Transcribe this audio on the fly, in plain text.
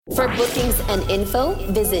For bookings and info,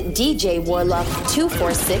 visit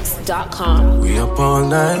djwarlock246.com. We up all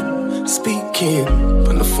night, speaking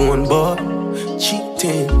on the phone, boy,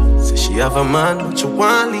 cheating. Say she have a man, but you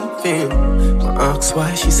want leave him. I ask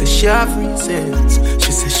why, she said she have reasons.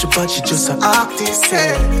 She said she bad, she just a artist.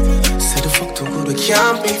 Said the fuck too good, we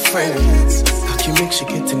can't be friends. How can you make she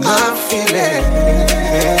get in my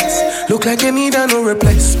feelings? Look like you need a no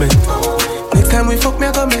replacement. Next time we fuck, me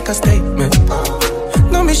I gonna make a statement.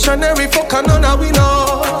 No missionary fuck and none of we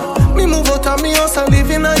know. Me move out of me house and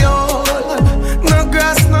live in a yard. No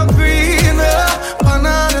grass, no green, on the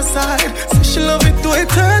other side. Say she love it to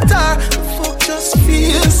it hurt her. The fuck just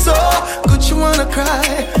feels so good, you wanna cry.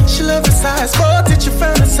 She love the size, but it you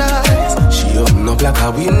fantasize. She open up like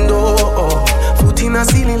a window, foot in a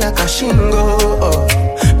ceiling like a shingle.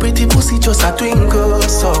 Pretty pussy just a twinkle,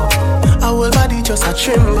 so her whole body just a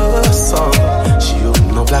tremble, so she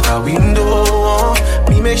open up like a window.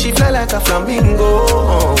 Me make she fly like a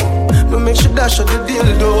flamingo. Me make she dash out the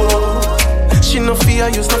dildo. She no fear,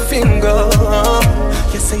 use no finger.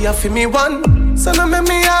 You say you feel me one, so now make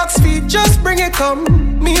me ask feet, just bring it come.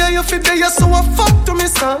 Me and you fit there, so I fuck to me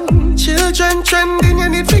son. Children trending, you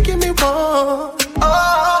need to give me one.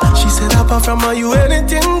 She said apart from her, you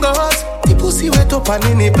anything goes. The pussy wet up and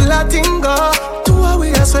the nipple a tingle. Two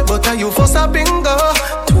away I sweat, but you force a bingo.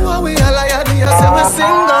 Two away I lie, I say me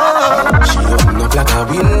single. She open up like a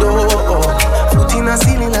window, foot in a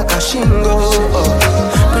ceiling like a shingle.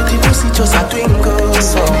 Pretty pussy just a twinkle,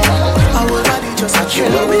 so our body just a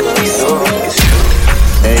tremble.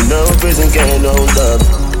 Ain't no prison can't hold up.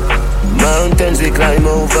 Mountains we climb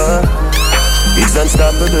over. It's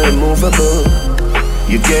unstoppable, immovable.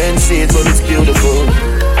 You can't see it, but it's beautiful.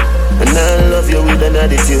 And I love you with an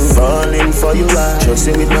attitude. Falling for you, I trust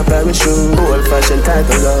you with my parachute. Old-fashioned type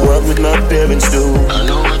of love, what would my parents do? I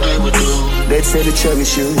know what they would do. They'd say to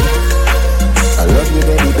cherish you. I love you,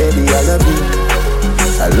 baby, baby, I love you.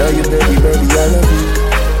 I love you, baby, baby, I love you.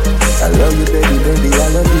 I love you, baby, baby, I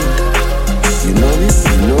love you. You know it,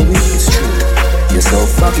 it's true. You're so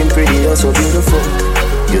fucking pretty, you're so beautiful.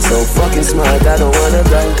 You're so fucking smart, I don't wanna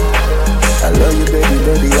die. I love you, baby,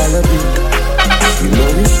 baby, I love you. You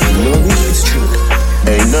know it, it's true.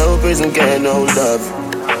 Ain't no prison can hold up.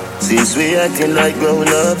 Since we acting like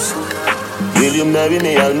grown-ups. Will you marry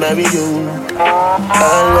me, I'll marry you.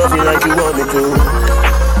 I love you like you want me to.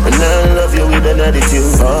 And I love you with an attitude.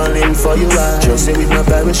 Falling for you, I trust you with my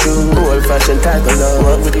parachute. Old-fashioned type of love,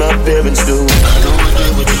 what would my parents do? I know what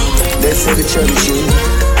they would do. They say to cherish you.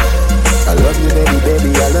 I love you, baby,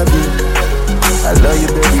 baby, I love you. I love you,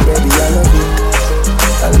 baby, baby, I love you.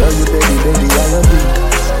 I love you, baby, baby, I love you.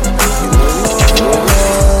 You know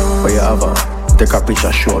it. Where you have her? Take a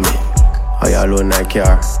picture, show me. Are you alone in a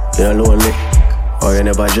car? You not lonely? Or you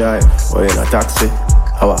never drive? Or you in a taxi?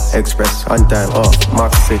 Our express on time,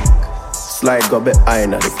 maxi. Slide go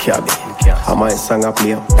behind the cabin. I might sing a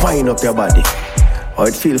play, wind up your body. How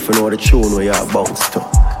it feel for know the tune where you bounce to.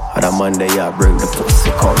 And a man there you bring the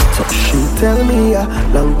pussy come to. She tell me a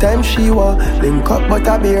long time she wa link up but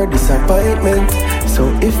I bear disappointment.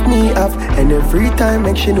 So if me have any free time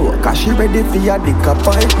make she know, cause she ready for your dick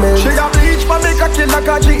appointment. She a bleach for make a kill like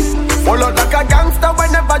a G. Fall out like a gangster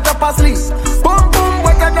whenever drop asleep. Boom boom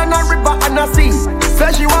wetter than a river and a sea.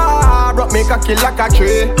 Say she wa rock make a kill like a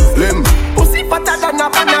tree. Limb pussy fatter than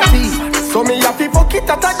a panty. So me have to fuck it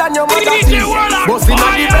hotter than your mother teeth. Bust in the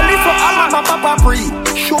belly so I'm a papa free.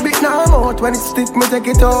 Show it now out when it stick me take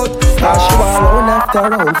it out. Cause she wa round after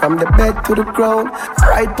round from the bed to the ground.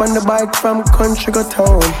 Ride on the bike from country go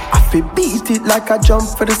town. I feel beat it like a jump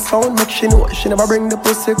for the sound. Make she know she never bring the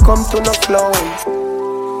pussy come to no clown.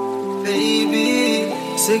 Baby,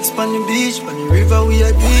 6 on the beach, on the river we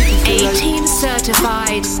are deep. 18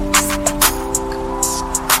 certified.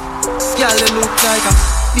 Girl, you look like a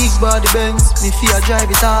big body Benz. Me fear drive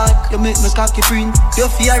it hard. You make me cocky print. You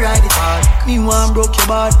fear ride it hard. Me want broke your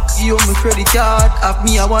bad. Give you my credit card. Have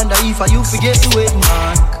me I wonder if you forget the wedding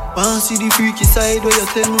man. Want see the freaky side where you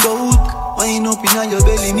tell me about. Wind up in your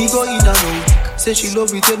belly, me go in and out. Say she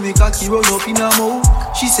love me, tell me cocky run up in her mouth.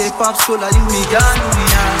 She say Pops cola, you me gone to me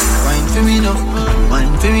now. Wine for me now,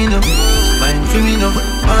 wine for me now, wine for me now.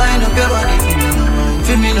 Wine up your body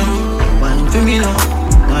for me now, wine for me now,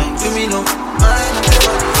 wine for me now, wine up your body.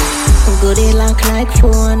 Goody lock like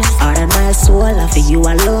phone. Heart and my soul, I feel you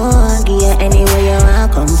alone. Yeah, anywhere you are,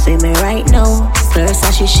 come see me right now.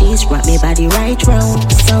 Versace sheets, wrap me body right round.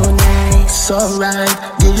 So nice, so right.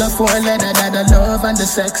 Give your four leather that the love and the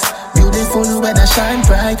sex. Beautiful weather shine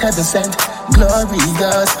bright, heaven sent.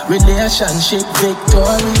 Glorious, relationship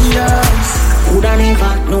victorious. Coulda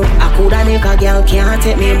never, no, I coulda never, girl can't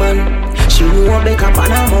take me man. She know back up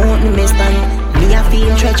on a mountain, me stand. Me a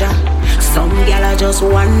feel treasure. Some gal are just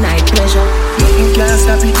one night pleasure. You can't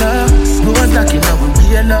stop it up. Go attacking now, we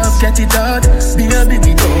real love, get it out. Baby,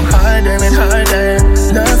 we go harder and harder.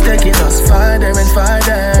 Love taking us farther and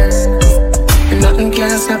farther. Nothing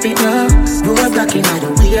can stop it now. Go attacking now,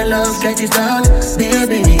 we real love, get it out.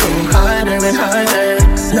 Baby, we go harder and harder.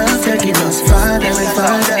 Love taking us farther and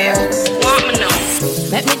farther.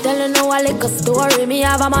 Let me tell you now a little story. Me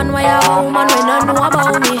have a man where a woman when I know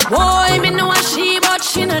about me. Boy, me know a she, but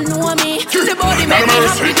she don't know me. The body make me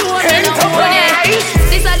happy to me no money.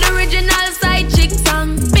 This is the original side chick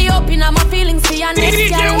song. Me open up my feelings for your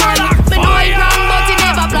next girl one. Me know it wrong, but it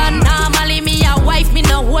never plan. Normally me a wife, me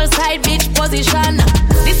no whole side bitch position.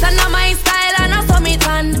 This is not my style and I saw me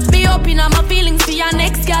tan. Me open up my feelings for your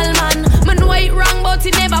next girl man. Me know it wrong, but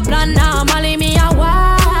it never plan. Normally me a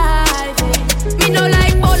wife. Me no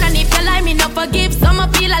like bone and if you lie me no forgive. Some I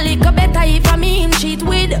feel a little better if I me him cheat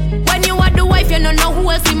with. When you are the wife you don't know who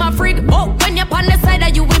else in my freak. Oh, when you're on the side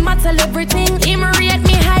of you we matter everything. Him rate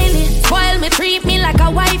me highly, spoil me, treat me like a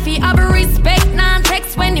wifey. I be respect,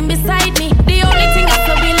 non-text when him beside me. The only thing I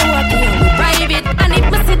so really work here we private. And if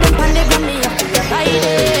me sit them on the ground me have to hide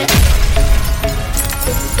it.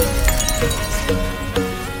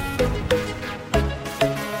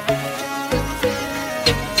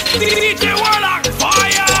 DJ Warlock,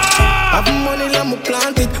 fire! Have money, let me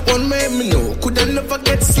plant it. One made me know, could I never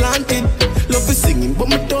get slanted. Love is singing, but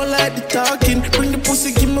me don't like the talking. Bring the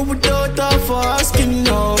pussy, give me without half asking,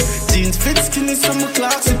 no. Jeans fit skinny, so my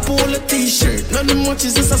classy polo t-shirt. Nothing much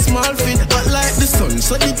is just a small fit. Hot like the sun,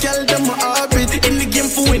 so the girl them my orbit. In the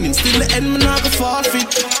game for winning, still the end, me not go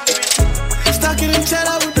forfeit. Stacking in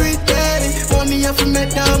cheddar, we do it daddy. Money off me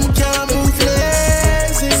down, we can't move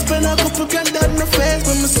lazy. Spend a couple grand on my face.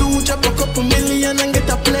 When my suit drop a couple million and get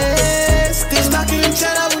a place. Still stacking in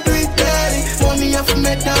cheddar, we do it daddy. Money off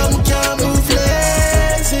me down, we can't move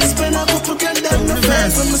lazy. Spend a couple grand on my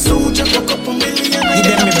face. When my suit drop a couple million and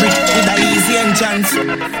get a place. With a easy enchant.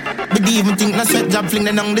 But even think no sweat job fling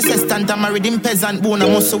them down the sestant. I'm married in peasant. Bone a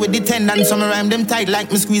muscle with the tendon. Some rhyme them tight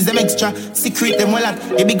like me squeeze them extra. Secret them well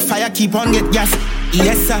at. A big fire keep on get gas.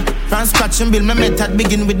 Yes sir. From scratch and build my method.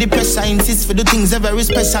 Begin with the pressure. Insist for the things are very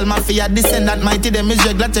special. Mafia descendant. Mighty them is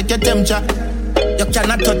regular. Check your temperature. You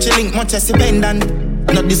cannot touch a link much as a pendant.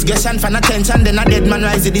 No discretion for attention. Then a dead man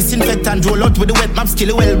rise the disinfectant. Roll out with the wet map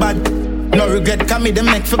skill well bad. No regret, can me them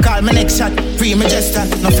make for call my next shot. Free my gesture,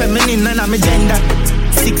 no feminine, none of my gender.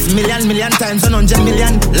 6 million times 100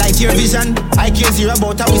 million. Like your vision, I care zero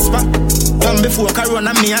about a whisper. From before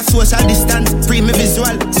Corona, me a social distance. Free me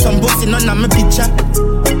visual, some bossy none of my picture.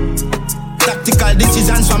 Tactical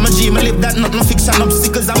decisions from my dream, I live that not no fiction.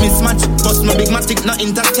 Obstacles a mismatch, bust my big matic, no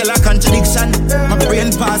interstellar contradiction. My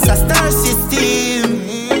brain pass a star system.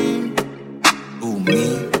 Oh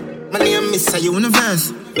me, my name is a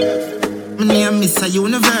universe. My name is a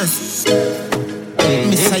universe.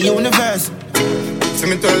 Miss a universe. See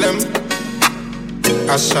me tell them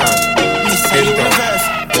Asha, Miss a universe.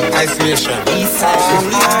 Isolation.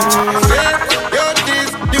 Yo, this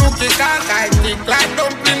new kick and I kick like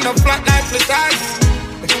dumpling the flat like precise.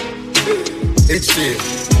 It's shit.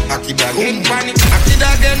 Akida again,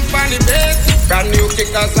 funny base. Brand new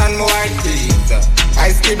kickers and more white teeth. I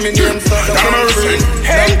skip me name so the one free.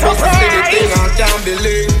 Don't post the thing I can't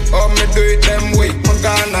believe. Oh, me do it them way, I'm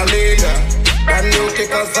gonna lead. Brand new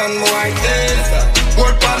kickers and more white teeth.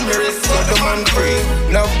 Gold pan me wrist so the man free.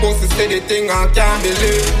 Now post the thing I can't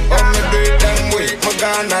believe. Oh, me do it them way, I'm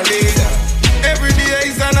gonna lead. Every day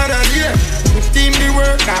is another day. Team the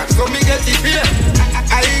work hard, so me get it here.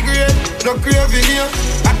 I agree, no craving here.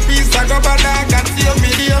 At peace I go bad, I can see me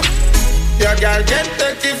here. Your girl get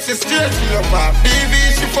take if she straight. She love her BV,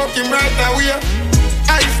 she fucking right away.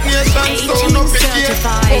 Ice Nation, so no picky.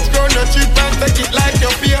 Up down the cheap and take it like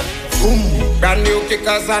your peer. Brand new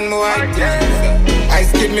kickers and more ideas. I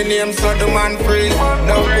skip me name so the man free.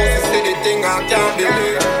 Now post to see the thing I can't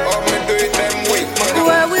believe. Oh, me do it them way.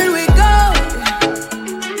 Where will we go?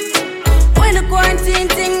 When the quarantine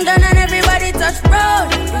thing done and everybody touch road.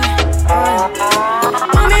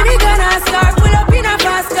 Mommy, we gonna start. Pull up in a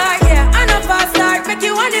fast car, yeah. And a fast start, make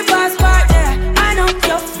you want the fast part, yeah. I know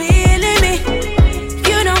you're feeling me.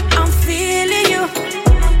 You know I'm feeling you.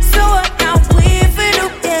 So what now we feel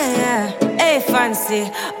up, yeah. Hey,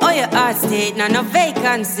 fancy. Oh, your heart state, now no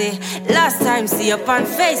vacancy. Last time, see you on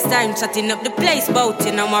FaceTime, chatting up the place, bout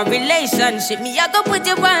you know my relationship. Me, I go put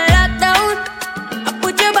you on lockdown. I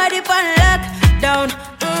put your body on lockdown.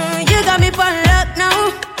 You got me on lock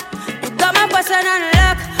now. Got my passion on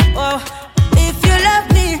lock. Oh, if you love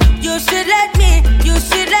me, you should let me. You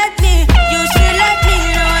should let me. You should let me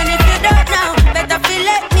know. And if you don't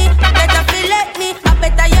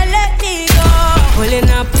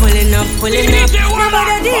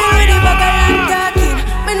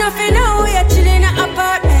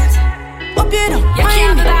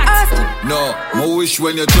wish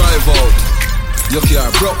when you drive out. Your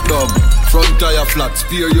car broke down, front tire flat,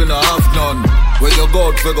 spear you no have none. When you go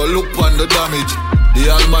out, we go look on the damage. The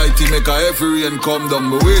Almighty make a heavy rain come down.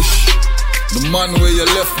 Me wish the man where you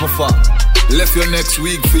left me for, left you next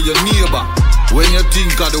week for your neighbor. When you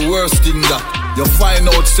think of the worst thing that you find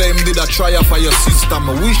out same did a try for your sister.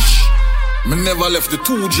 Me wish me never left the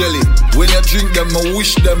two jelly. When you drink them, me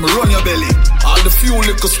wish them run your belly. All the few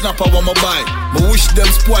little snapper when me buy, me wish them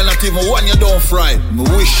spoil not even one you don't fry. Me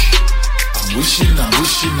wish, I'm wishing, I'm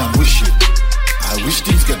wishing, I'm wishing. I wish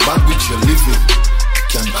things get bad with your living.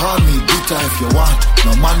 Can call me bitter if you want.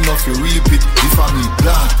 No man enough you reap it if I'm in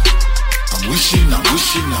plan. I'm wishing, I'm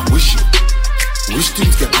wishing, I'm wishing. Wish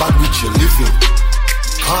things get bad with your living.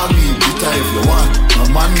 Call me bitter if you want. No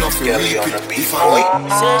man enough you reap it if I'm in plan.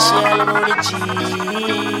 Say she all about the G.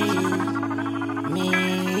 Me.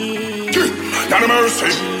 Not a mercy.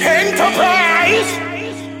 Enterprise.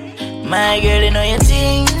 My girl, you know you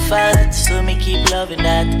think fat, so me keep loving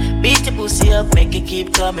that. Beat your pussy up, make it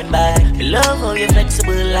keep coming back. You love how you're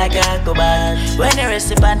flexible like a acrobat. When you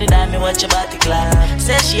rest upon the dime, me watch your body clap.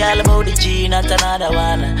 Say she all about the G, not another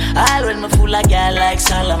one. All when me fool like girl like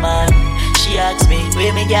Solomon. She asks me,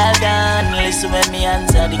 where me girl gone? Listen when me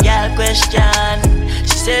answer the girl question.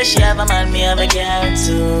 She says she have a man, me have a girl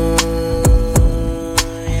too.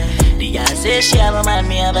 The girl says she have a man,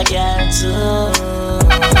 me have a girl too.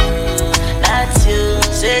 That's you.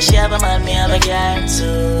 Say she have a man, me have a girl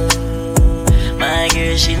too. My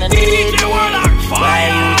girl, she no need me. Why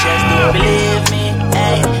you just don't believe me?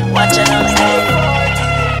 Hey, watch her now, hey.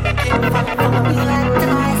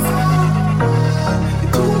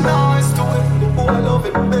 Too nice to win. The boy love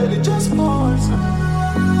it, belly just pause.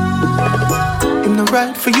 Him no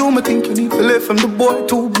right for you, me think you need to live from the boy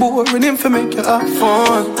too boring. Him for make you have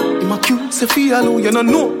fun. Him a cute, say feel you no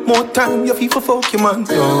know more time. You feel for fuck your man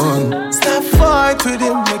done. Stop fight with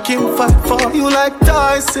him, make him fight for you like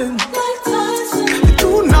Tyson. You're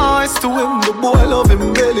too nice to him, the boy love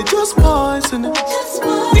him belly just poison him.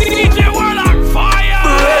 DJ World on fire.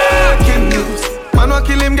 Breaking news, man wa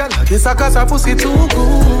kill him, girl. I guess I cause her pussy too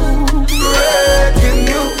good. Breaking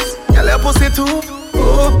news, girl your pussy too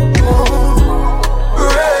good.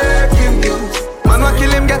 Breaking news, man wa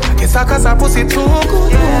kill him, girl. I guess I cause her pussy too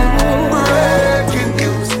good. Breaking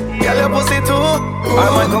news, girl your pussy too good. I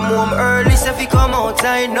might come home early, so if you come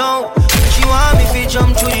outside now. She want me to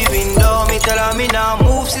jump through the window. Me tell her me now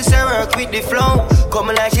move, sister work with the flow. Come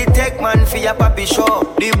like she take man for your papi show.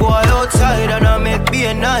 The boy outside and I make be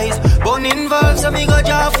nice. Bone involved, so me go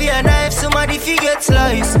draw for your knife. Somebody fi get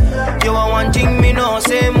slice. You want one thing me know,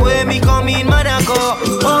 same way me come in, man I go.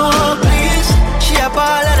 Oh please, she a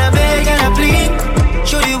ball and a beg and a plead.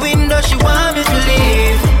 Through the window, she want me to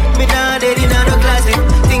leave. Me now dead in no closet.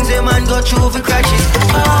 Things a man go through for crashes.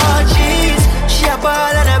 Oh jeez, she a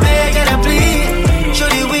ball and a beg and a plead. Through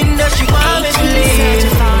the window, she want me to leave.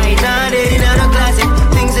 Now dead in no closet.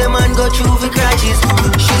 Things a man go through for crashes.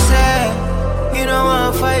 She said, you don't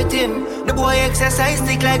want to fight him. The boy exercise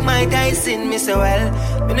stick like Mike Tyson. Me say well,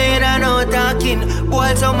 you know you don't know talking.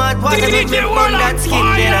 Boy so mad, what make me burn that skin.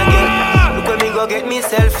 Then again, look when me go get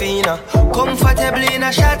myself in. Comfortably in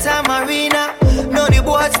a Shata Marina. Now the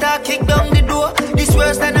boy start kick down the door. This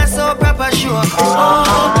worse than a so proper show.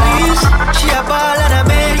 Oh please, she a ball and a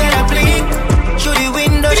beg and a plead. Through the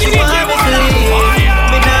window she want me to leave.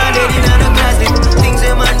 Me now dead in the closet. Things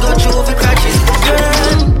a man go through for crutches.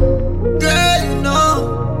 Girl, you know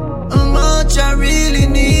how much I really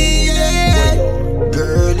need it.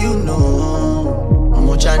 Girl, you know how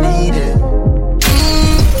much I need it.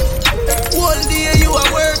 One day you at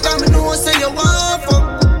work and me know say you want fuck.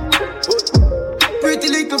 Pretty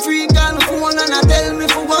little freak on the phone and I tell me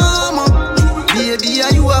for warm up. Baby,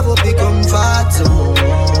 you have to become fat so.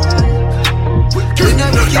 You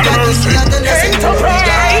never keep that this and the lesson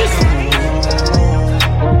Enterprise.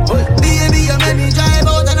 Baby, you make me drive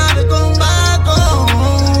out and I come back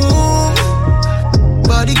home.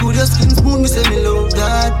 Body good, your skin smooth, me say me love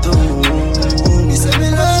that too. Me say me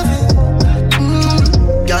love it.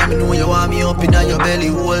 Girl, me know you want me up in your belly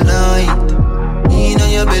all night. In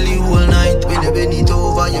your belly all night. When you bend it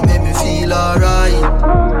over, you make me feel alright.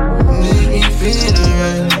 Make me feel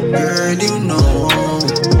alright. Girl, you know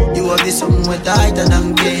you have this somewhere tighter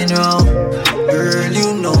than pain round. Girl,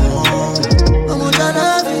 you know how much I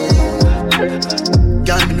love it.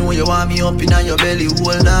 Girl, me know you want me up in your belly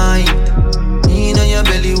all night. In your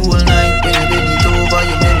belly all night. When you bend it over,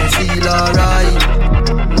 you make me feel alright.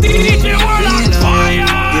 Make me feel alright.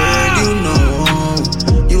 Girl, you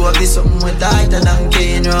know you have this somewhere tighter than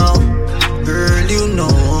pain round. Girl, you know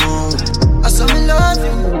I saw me love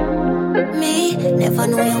you. Me, never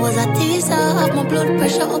know you was a teaser of my blood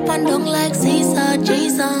and down like seesaw,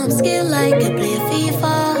 G-Sam. Skill like you play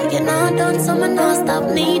FIFA. You're not done, so I'm not stop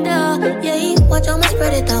neither. Yeah, watch how much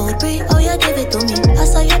spread it out. Pray, oh, you give it to me. I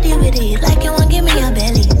saw you deal with it, like you want give me a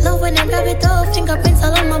belly. Love when I grab it off, fingerprints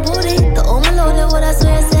all on my booty. The overloaded, what I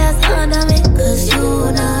swear, say it's hard on me. Cause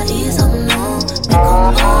you not easy, no. Me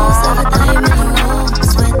come close every time in a row.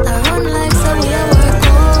 Sweat I run like so we are work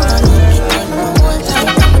hard.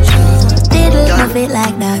 Love it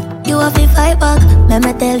like that. You have to fight back, let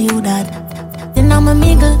me tell you that. Then I'm a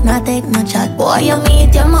mingle, not take no chat. Boy, you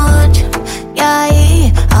meet your much. Yeah,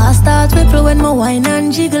 I start ripple when my wine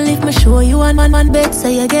and jiggle. If me show you one man bed,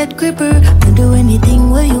 say you get gripper. Me do anything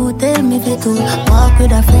where you tell me if to. Walk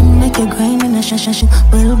with a friend, make you grind in a shash.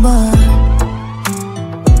 Well, boy.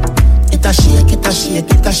 It a shake on the place.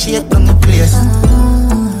 It a shake on the place.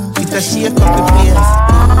 It a shake.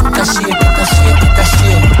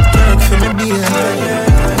 Work for me, baby.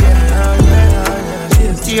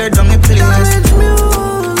 Tear down the place.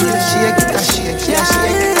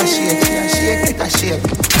 Shake.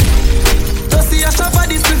 Just see a shop for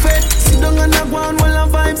this buffet. Sit down on the ground while I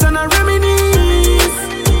vibes and I reminisce.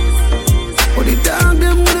 But the dog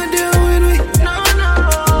them gonna deal with me.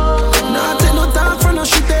 Nah, take no talk for no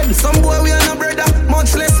shit. Some boy we are no brother,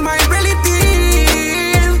 much less my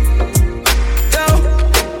relative. Yo,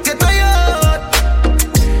 get tired.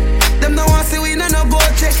 Them no want see we no go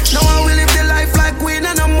check. Now I will live the life like we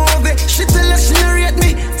no movie. She tell us she narrate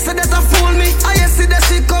me, so that a fool me. I see that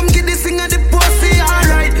she come get this thing at the pussy,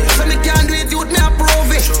 alright. So me can't do it, youth me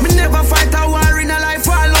approve it. Me never fight a war in a life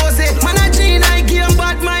or lose it. Man a Gene, I game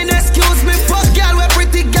bad mind, excuse me. Fuck girl, we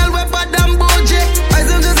pretty girl, we bad and bougie. I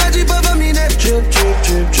some just a jeep over me neck. Trip.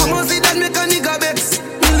 I'ma see that make a nigga vex.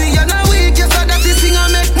 Million a week, yes, so that this thing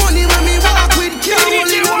I make money when me walk with can't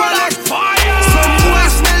hold in a wallet. Some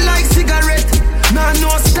boys smell like cigarette. Nah,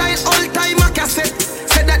 no style, all time a cassette.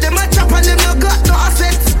 Said that them a chop and them no got no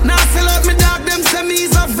assets. Now sell out me dog, them say me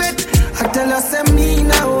is a vet. I tell her say me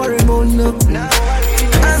now worry about no.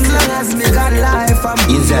 As long as me got life, I'm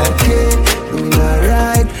okay. Doing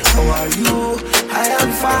alright. How are you? I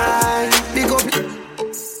am fine. Big up.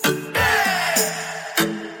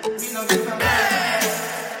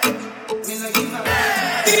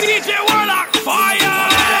 DJ Warlock fire.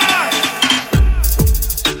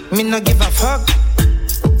 Me no give a fuck.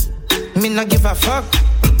 Me no give a fuck.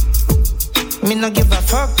 Me no give a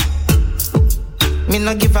fuck. Me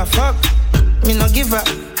no give a fuck. Me no give a.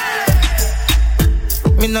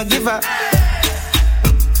 Me no give a.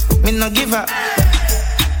 Me no give a.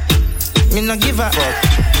 Me no give a fuck.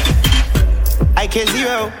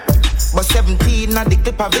 IK0, but 17 at the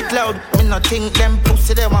clip of it loud. Me no think them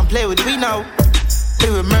pussy they want play with we now. We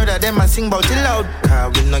will murder them and sing about it loud.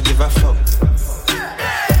 Cause we no give a fuck.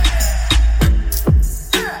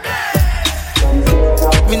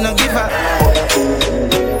 Me no give a.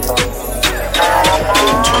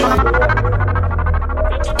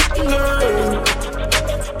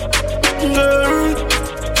 Girl.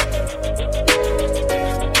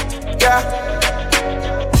 Yeah.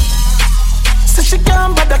 So she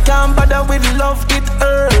can't bother with love, it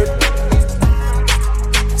hurt.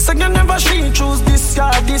 So you never she choose this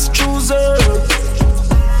guy, this chooser.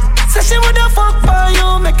 Say she woulda fuck for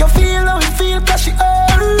you, make you feel how you feel, cause she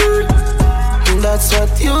hurt. That's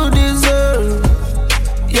what you deserve,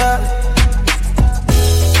 yeah.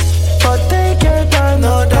 But take your time,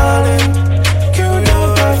 no darling. You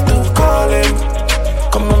don't have to call him.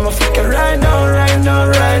 Come on, my fucking right now in the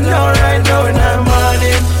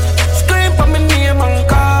morning. Scream for my name and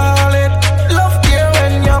call it. Love you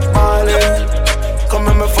when you're falling. Come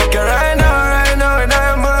on, my fucking right now in the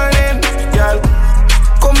morning. Girl,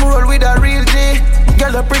 come roll with a real G.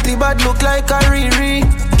 Girl, a pretty bad look like a Riri.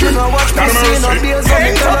 You know what me say, no beers, so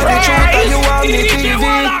me tell her the truth and you want me TV.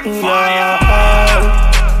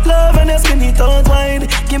 Love and you spin it out wide.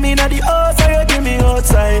 Give me na the house or you give me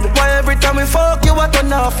outside. Why every time we fuck you, what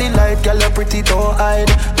turn off the light? Girl, you pretty, don't hide.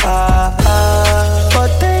 But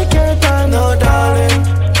take your time, no darling.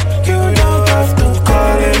 You don't have to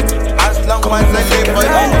call it. As long as I live for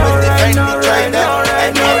you, with the friend we try that.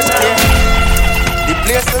 The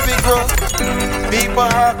place where we grow, people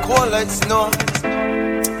are cold like snow.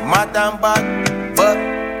 Mad and bad, but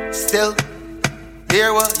still,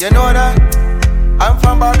 dear what, you know that. I'm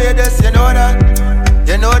from Barbados, you know that.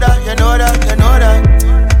 You know that.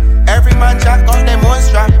 Every man jack got them own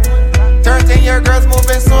strap. 13-year girls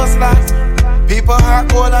moving so slack. People heart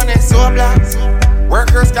cold and they so black.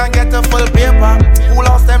 Workers can't get the full paper. Who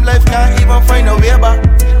lost them life can't even find a way back.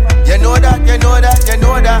 You know that.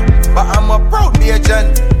 But I'm a proud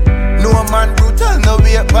Bajan. No No man brutal, no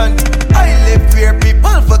weapon. I live where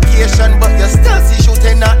people vacation, but you still see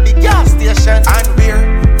shooting at the gas station. And where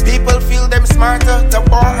people feel them smarter, the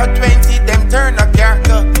war at 20, them turn a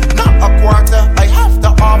character, not a quarter. I have to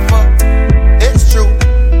offer. It's true,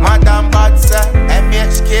 Madam Bad sir,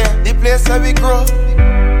 MHK, the place where we grow.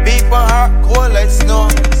 People are cold like snow.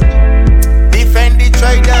 Defend the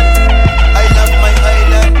trident. I love my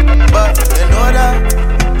island, but you know that.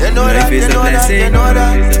 You know life that, is you a know blessing. that, you know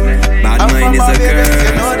that. Bad mind is a curse.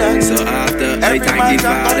 You know that. So after I thank the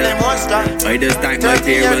Father, I just thank my 30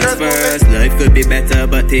 years parents ago. first. Life could be better,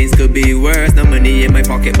 but things could be worse. No money in my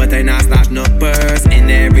pocket, but I not snap no purse. In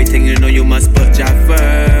everything you know, you must put your first.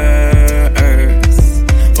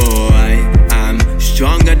 Oh, I am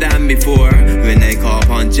stronger than before. When I call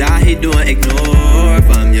upon Jah, he don't ignore.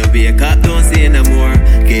 From your wake up, don't say no more.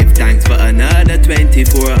 Give thanks for another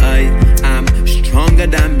 24. I am stronger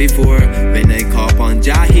than before. When I call upon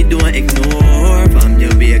Jah, he don't ignore. From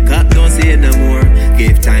your wake up, don't say no more.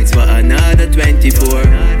 Give thanks for another 24.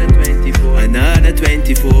 Another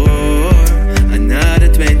 24.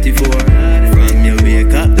 Another 24. From your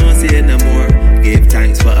wake up, don't say no more. Give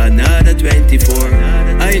thanks for another 24.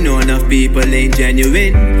 I know enough people ain't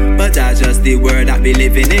genuine, but that's just the word that we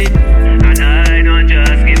living in. And I don't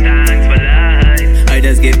just give thanks for life, I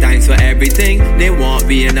just give thanks for everything. They want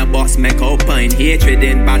me in a boss, make up pine. Hatred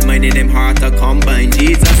in bad mind in them heart to combine.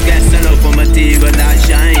 Jesus gets the love for material that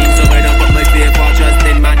shine. So I don't put my faith or trust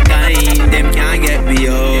in mankind. Them can't get me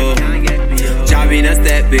up, Javi no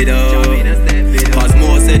step it up. Cause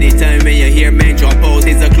most of the time when you hear men drop out,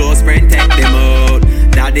 it's a close friend take them out.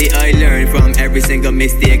 Daddy, I learned from every single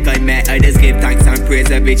mistake I met. I just give thanks and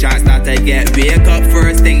praise every chance that I get. Wake up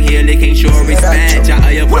first thing here, licking show respect.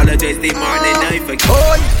 I apologize the morning I forget.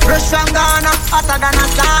 Oh, fresh from Ghana, hotter than a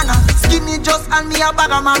sauna. Skinny just and me a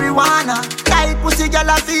bag of marijuana. Tight pussy girl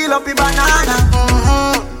a feel up the banana.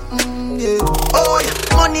 Yeah. Oh,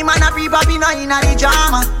 money man a free baby no inna the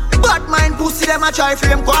drama. Bad mind pussy them a try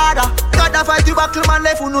frame quarter. God a fight you buckle man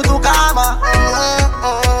left who no to karma.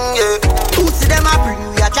 Yeah. Pussy them a bring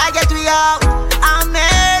we a try get we out. I'm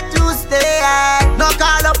here to stay. No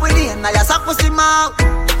call up with the now you suck pussy mouth.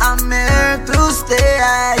 I'm here to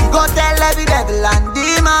stay. Go tell every devil and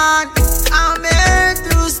demon. I'm here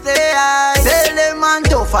to stay. Tell them man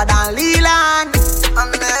tougher than Leland.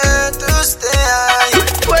 I'm here to stay.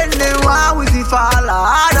 When they want we fi fall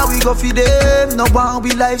harder, we go fi them. No one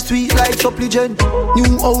we life sweet like supplicant.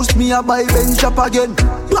 New house me a buy Benz shop again.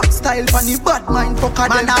 Black style for the bad mind fucker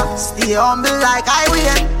them. Man out, stay humble like I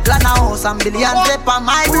win. Plan a house and billion step on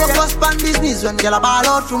my brain. Focus on business when girl a ball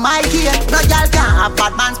out through my cane. No girl can't have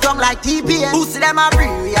bad man strong like TPN. Pussy them a free,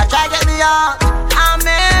 we a try get me out. I'm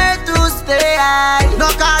here to stay. No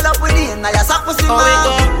call up with the now you suck pussy man.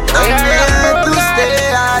 I'm here to stay.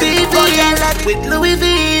 With Louis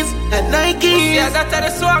V's and Nike. Yeah, that's the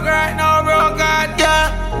swag right now, bro. God,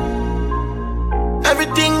 yeah.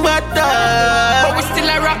 Everything but that. But we still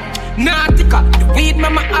a rock. Nautica, the weed me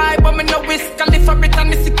my eye, but me no whisk. I live a bit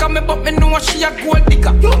and sick of me, but me know she a gold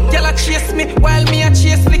digger. Girl a chase me while me a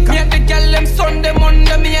chase liquor. Me and the girl them Sunday,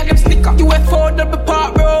 Monday, me and them snicker. UFO double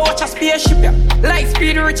part, bro, watch a spaceship ya. Light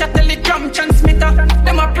speed reach a telegram transmitter.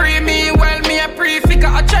 Them a pray me while me a pray figure.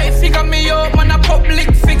 I try figure me out, man a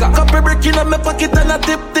public figure. Couple brick in my pocket and I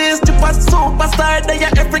dip this. Chip a superstar, there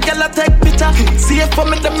every girl a take picture. See it for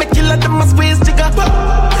me, them me killer, them a squeeze jigger.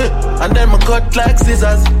 And then my cut like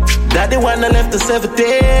scissors. Daddy wanna left the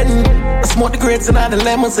 17. I smoke the grapes and all the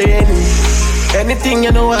limousine. Anything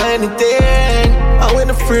you know, anything. I went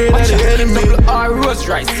afraid of the enemy. Double R rose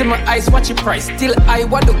rice, see my eyes, watch your price. Still I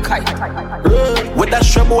want to kite. With that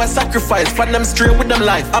trouble I sacrifice. Find them straight with them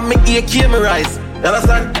life. I make AK me rise. You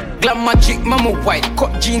understand? Glam magic, mama white.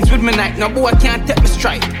 Cut jeans with me night. No boy can't take me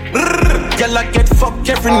strike. Girl I get fucked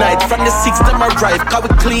every night. From the 6 them I drive. Cause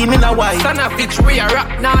we clean in a white. Son of bitch, we a rap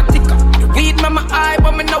nautica. Weed me my eye,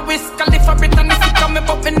 but me no whisk. I live a bit and sick of me,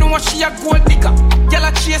 but me know she a gold digger. Girl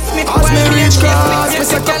a chase me. As me reach class, me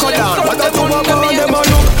say cock down. What I do about them a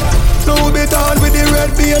look. Louis Vuitton with the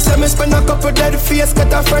red base. Me spend a couple dead face.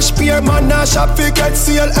 Get a fresh pair, man. Now shop fi get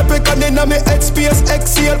seal. Epic and inna me head space.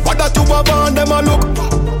 Exhale. What I do about them a look.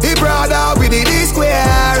 The brother with the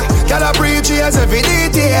D-square. Girl a preaches every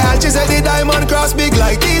detail. She said the diamond cross big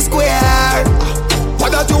like D-square.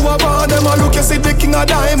 What I do about them a look, you see the king of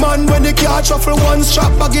diamond. When the car shuffle one strap,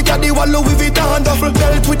 bag it at the wall, Louis Vuitton duffel.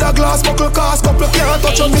 Belt with a glass buckle, cast couple, can't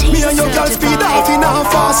touch on me and your girl speed off in a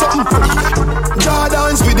fast something.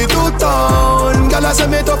 Jordans with the two-tone. Girl I say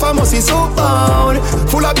me tough, I must see so pound.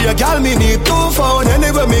 Full of beer, girl me need 2 pound.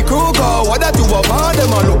 Anyway me crew go, what I do about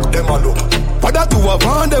them a look, them a look. What that you have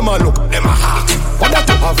on them a look, them a hawk. What that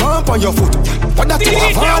you have on your foot? What that you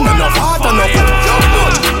have on and no heart and no foot?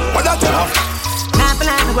 What that you have? Not for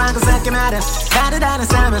like the one cause I can matter. Better than a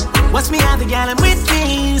summer. What's me out the gal I'm with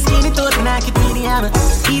me? Skinny thought and I could be the hammer.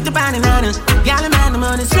 Eat the banana. Gal man, I'm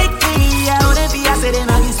on the strictly. I would be I said in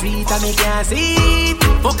all the street. I make you see.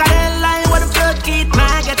 Fuck a hell line, what the fuck it?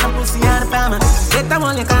 Man, get the pussy out of palmer. Get the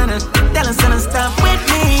one you canna. Tell him son and stuff with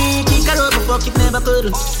me. Kick her over, fuck it, never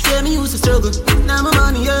could. Tell me used to struggle. Now my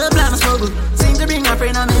money up, like my smuggle. Seem to bring my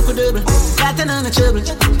friend, I make a double. Got to none of trouble.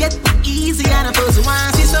 Get easy and a pussy.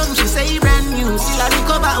 Once see something, she say brand new. Still I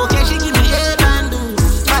recover, okay, she give me a brand new.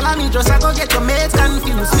 Follow me, just I go get your mates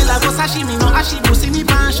confused. Feel like go sashimi, no ashibu, see me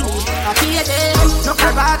pan shoes. I pay a day, no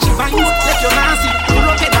Karachi vines. Let your Nancy, you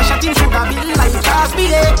look at that shot in sugar bill like the cars be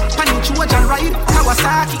there. Panny Chuajan ride,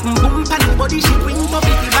 Kawasaki, boom, panny body, she bring up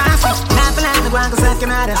 50 vans. Not for like the one cause I can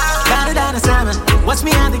matter. Better than a summer. Watch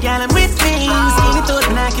me and the gal I'm with me. Skinny thought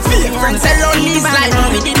and I can see me. Friends around me is like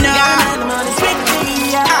we did know.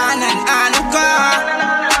 On and on we go.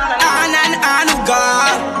 On and on we go.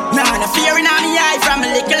 Nah, no fear in my eye from a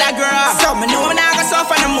little girl. So me know I go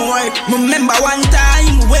suffer no more. Remember one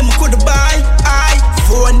time when we could buy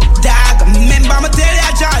iPhone, dog. Remember me tell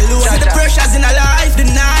you Jalo. See the pressures in a life, the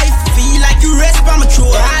knife. Feel like you rest by my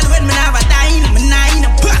throat. All when me have a dime, me nine.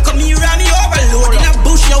 Pack up me, ram me overload. In a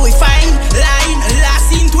bush, yeah we find line.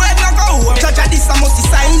 Last scene 12 no go home. Judge at this I must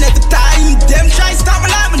sign every time. Them try stop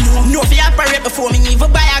me like me know. No fi operate before me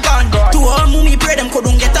even buy a gun. To all mommy pray them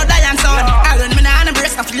couldn't get a dying son. I learn me nah on the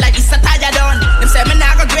breast, I feel like it's a tire done. Them say me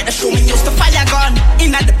nah go great, the show me used to fire gun.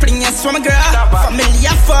 In at the place from a girl,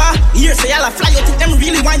 familiar for years say y'all fly, you think them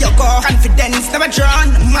really want your go. Confidence never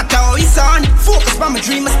drawn, no matter how it's on. Focus on my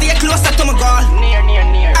dream, I stay closer to my goal. Near.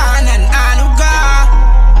 On and on we go.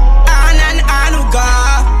 On and on we go.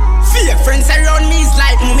 Fear friends around me is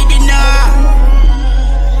like me did know.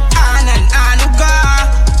 On and on we go.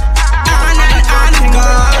 On and on we go.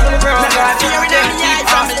 Fear in my eye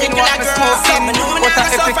from a little girl. Some know me now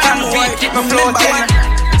suffer more. Keep me floating.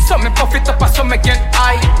 So me puff it up and so me get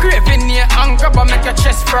high. Craving near and grab and make your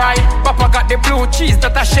chest fry. Papa got the blue cheese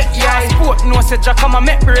that I shake your eye. Sport no say Jack come and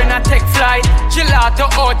make brain and take flight.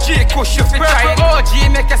 Gelato OG kush you fi try.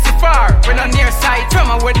 OG make you see far when I'm near sight.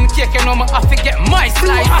 From a wedding cake you know me have to get my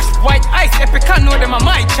slice. Ash white ice epic I know them are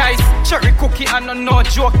my choice. Cherry cookie and no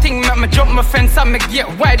joke thing. Make me jump my fence and me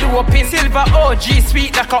get wide open. Silver OG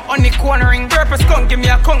sweet like a honey cornering. Purpose can't give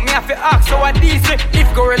me a conk me have to ask so I decent.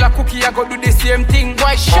 If gorilla cookie I go do the same thing.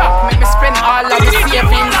 Why shop make me spend all of the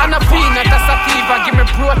savings. And a peanut a sativa give me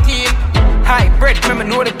protein. High bread make me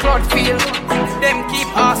know the cloud feel. Them keep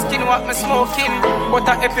asking what me smoking, but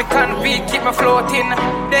a epic and beat keep me floating.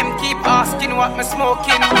 Them keep asking what me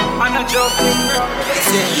smoking, and a joking.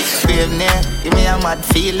 Brave near, give me a mad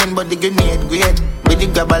feeling, but the grenade great. With the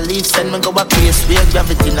grab a leaf, send me go a place where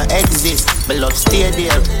gravity no exist. My love stay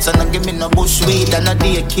there, so no give me no bush weed and no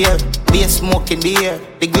daycare. Be a smoke in the air,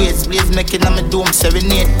 the grades blaze making on my dome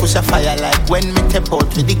serenade. Push a fire like when me tap out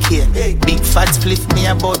with the care. Big fat split me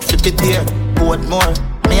about flip it here. Boat more,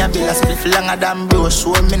 me a bill a split longer than bro.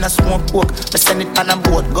 Show me no smoke pork, me send it on a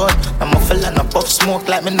boat gun. I'm a fella no puff smoke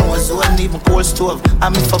like me nose zone. Even cold stove,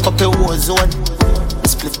 and me fuck up a war zone.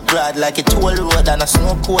 Split broad like a toll road and a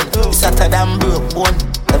snow cone. It's hotter than broke bone.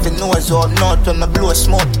 Every nose out north when me blow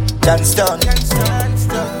smoke. Johnstown.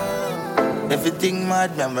 Everything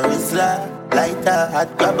mad, memories lighter,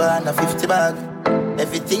 hot grabber and a 50 bag.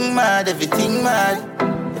 Everything mad, everything mad.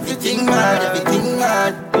 Everything mad, everything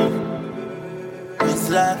mad.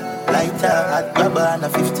 Rizla, lighter, hot grabber and a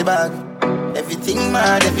 50 bag. Everything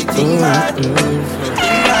mad, everything mad.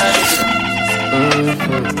 Everything mad.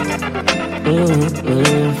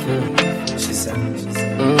 She said.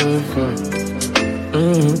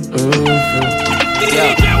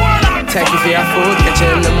 Yeah. Take you for your food, get you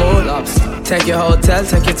in the mood. Take your hotel,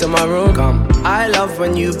 take you to my room. Come. I love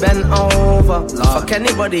when you bend over. Love. Fuck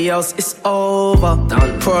anybody else, it's over.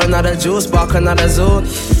 Done. Pour another juice, bark another zoo.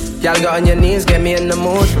 Y'all get on your knees, get me in the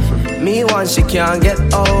mood. Me one she can't get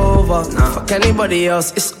over. Fuck anybody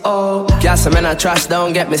else, it's over. Gas some men I trash,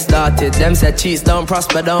 don't get me started. Them said cheats don't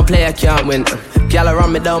prosper, don't play, I can't win. Y'all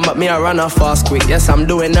run me down, but me I run off fast quick. Yes, I'm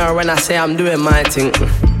doing her when I say I'm doing my thing.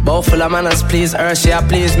 Both full of manners, please her, she a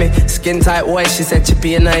please me. Skin tight white, she said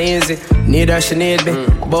chippy and easy. Need her, she need me.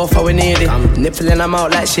 Both how we need it. Nipple in her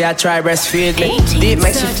mouth like she a try breastfeed me. Deep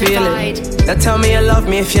makes you feel it. Now tell me you love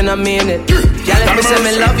me if you not mean it. Y'all if you say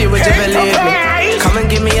me love you, would you believe me? Come and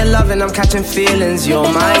give me your love and I'm catching feelings.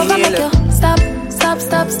 You're my healer. Stop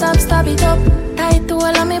it up. Tight to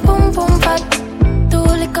all of me boom boom fat. Do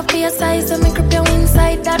lick up your size and me grip you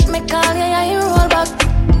inside. That make all you roll back.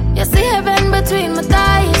 You see heaven between my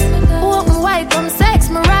thighs. Open wide, come sex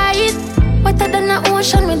me right. Wetter than the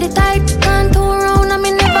ocean with the tide. Can't turn around and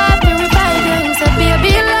me never have to revive you. Say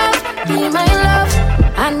baby love, be my love.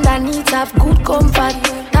 Underneath have good comfort.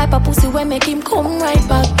 Type of pussy where make him come right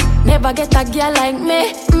back. Never get a girl like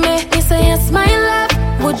me. Me say yes my love.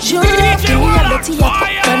 Would you love me? I bet you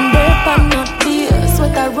fuck and burp and not be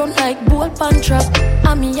sweater run like bull pan trap.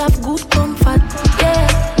 And me have good comfort, yeah.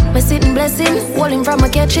 Me sitting blessing, hold him from a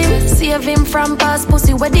catch him. Save him from past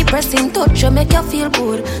pussy where depressing. Touch you make you feel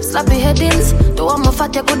good. Slappy headings. Do want my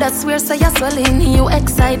fat you coulda swear so you're swelling. You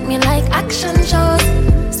excite me like action shows.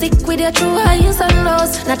 Stick with your true highs and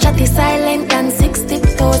lows. Not chatty silent and 6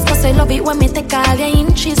 tiptoes. Cause I love it when me take all your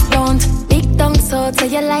inches down. Big tongue so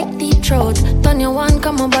you like deep throat. Turn your one,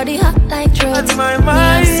 come on body hot like throat. That's my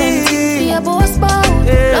mind. Be a boss bow.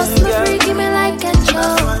 Lost me free, give me like a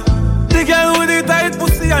joke. The girl with the tight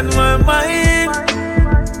pussy on my mind.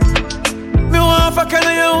 Me want fuck and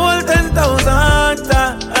you hold 10,000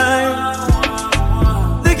 times.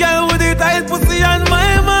 The girl with the tight pussy on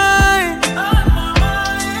my mind.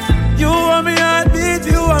 You want me heartbeat,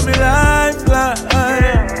 you want me lifeline.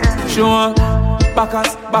 She want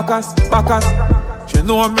backers. She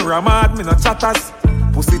know me ramad, me no chatters.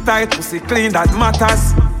 Pussy tight, pussy clean, that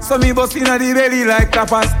matters. So me bust inna the belly like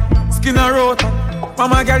tapas. Skin a rot.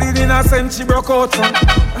 Mama girl in innocent, she broke out from.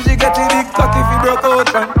 She get a big cock if he broke out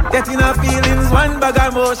from. Getting her feelings, one bag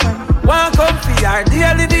of motion. One come for her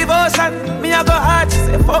daily devotion. Me a go hard, she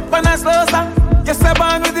say fuck when I slow song. You say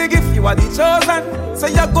born with the gift, you are the chosen. So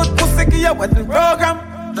you good pussy, give you with the program.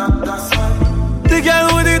 That's why. The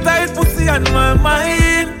girl with the tight pussy on my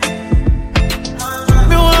mind.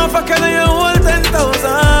 Me want fuck and you hold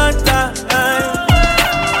 10,000 times.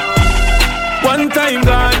 One time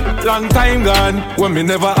gone, long time gone, when me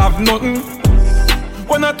never have nothing.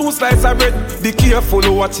 One or two slices of bread, be careful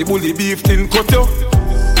of what you bully beef thin cut you.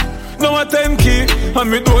 Now a 10 key, and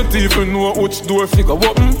me don't even know which door figure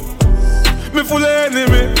open. Me full of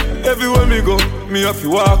enemy, everywhere me go, me have to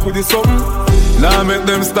walk with the something. Now make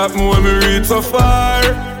them stop me when me reach so far.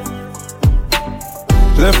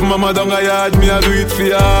 Left mama down a yard, me a do it for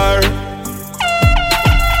her.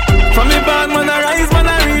 From me band, man, I rise, man, I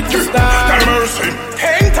reach the star. God mercy,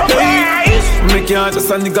 Enterprise. Me can't just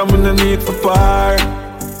a nigga, me no need for par.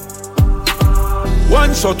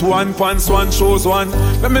 One shot, one pants, one shows one.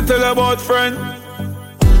 Let me tell you about friend.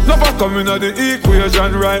 Never coming at the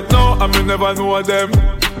equation right now, and me never know them.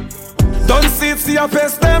 Don't see it, see I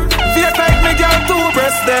pest them. Fake like me girl to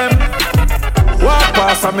breast them. Walk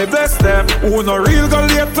past and me bless them. Who no real go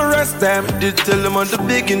late to rest them. Did tell them at the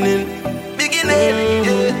beginning,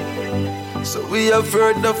 yeah. So we have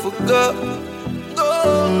further forgot.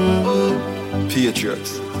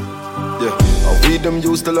 Patriots. Yeah, and we them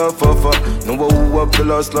used to love for. Know who have the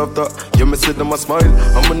last laughter. Yeah, me see them a smile.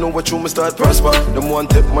 I'ma know what you me start prosper. Them one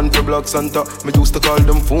tip man for Black Santa. Me used to call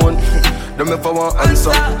them phone. Them if I want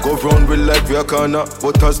answer. Go round with like we a corner.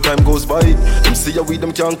 But as time goes by, them see how we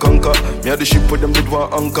them can't conquer. Me had the ship with them did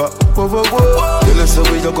want anchor. Whoa. Tell us how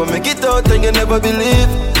we you gonna make it out and you never believe.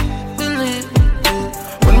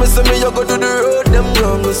 When me say me you go to the road, them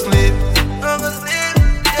gonna sleep.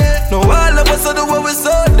 No, all of us are the what we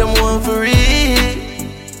saw, them want for real.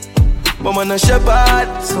 But man a shepherd,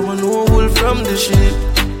 someone who will from the sheep.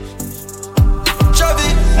 Chavi,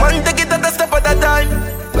 man take it at a step at a time.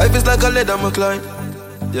 Life is like a ladder, I'ma climb.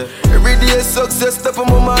 Yeah, every day success step on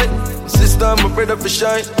my mind. Sister, my brother for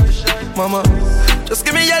shine. Mama, just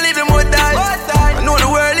give me a little more time. I know the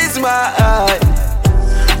world is mine.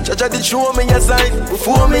 Judge did show me a sign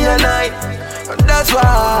before me a night. And that's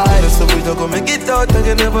why that's the way you go make it out and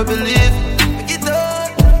you never believe. Make it out,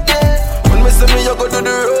 yeah. When me say me you go to the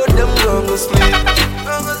road, them gonna sleep.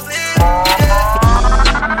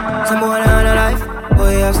 Some more on a life.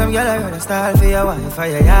 Boy, you have some girl around the style for your wife or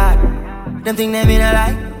your yard. Them think they mean a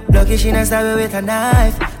lie. Lucky she not stab me with a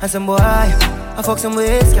knife. And some boy, I fuck some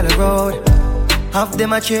ways, girl road. Half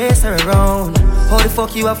them a chase her around. How the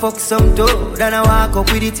fuck you a fuck some toad? Then I walk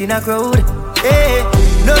up with it in a crowd. Hey,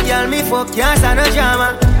 no girl me fuck, can't stand no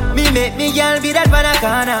drama. Me make me girl be that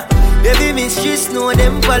banana. Baby mistress know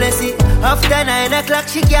them policy. After 9 o'clock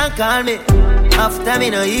she can't call me. After me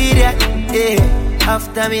no idiot, yeah.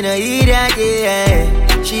 After me no idiot,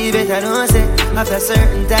 yeah. She better know say after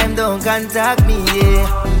certain time don't contact me,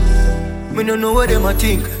 yeah. Me no know what them a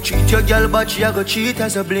think. Treat your girl but she a go cheat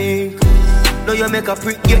as a blink. Now you make a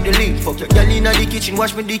prick get the link. Fuck your girl inna the kitchen,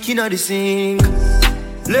 wash me dick inna the sink.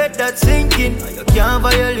 Let that sink in. You can't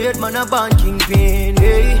violate man a band kingpin,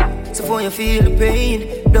 hey. So for you feel the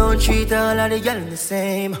pain, Don't treat all of the girls the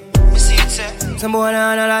same. You see it, sir? Some boy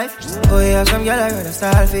on a life. Oh yeah, some girl I rather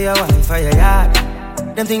style for your wife or your yard.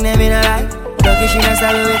 Them think they mean a lie. Lucky she not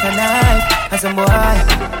style with a knife. And some boy,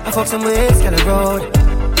 I fuck some ways, girl a road.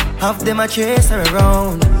 Half them a chase her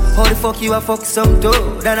around. How the fuck you a fuck some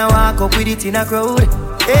toad? Then I walk up with it in a crowd.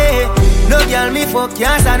 Hey, no girl me fuck,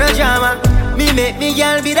 can't stand no drama. Me make me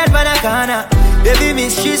girl be that banana. Baby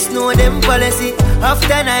miss, she know them policy.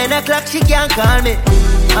 After 9 o'clock she can't call me.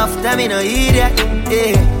 After me no idiot,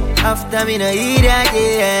 yeah. After me no idiot,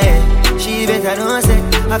 yeah. She better know say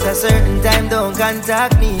after certain time don't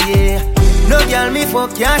contact me, yeah. No girl me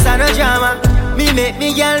fuck, can't stand no drama. Me make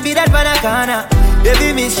me girl be that banana.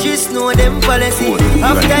 Baby miss, she know them policy.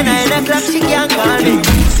 After 9 o'clock she can't call me.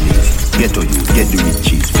 Get to you, get the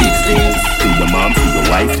riches, fix things. To your mom, to your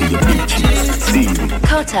wife, to your bitches. See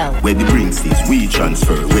Cartel. Where the brings is, we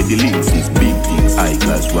transfer. Where the links is, big things. High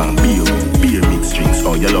class one, beer mix drinks.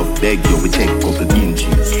 All your love beg you, we take couple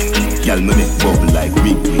inches. Y'all me make bubble like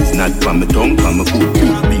Wrigley's. Not from my tongue, from my cool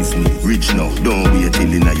business. Rich now, don't wait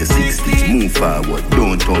till in your 60s. Move forward,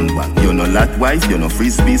 don't turn back. You're no lot wife, you're no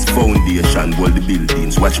frisbees. Foundation, hold the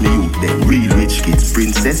buildings. Watch me youth them, real rich kids.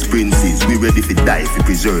 Princess, princes, we ready for die, for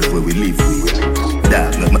preserve where we live with.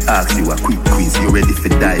 Dad, let me ask you a quick quiz. You ready for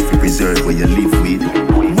die, for preserve where you live with?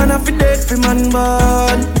 Man, I feel dead for man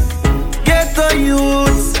born. Get the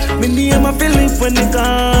youths. Me name I feel live when they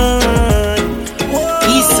gone.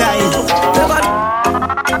 East side.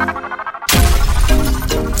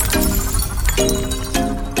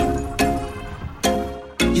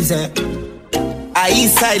 You say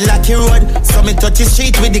East side Lucky Road. So me touch the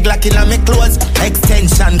street with the Glock in my clothes.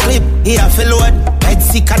 Extension clip, here for load. Head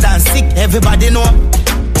sicker than sick, everybody know.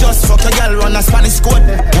 Just fuck a girl run a Spanish code.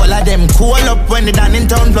 All of them cool up when they done in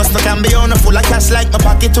town. Plus no can be on a full of cash like my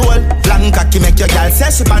pocket hole. Blank cocky make your girl say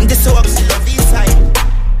she band the soap. She love East side.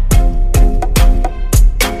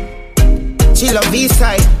 She love East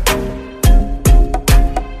side.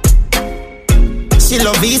 She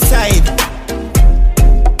love East side.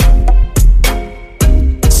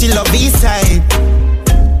 She love East side.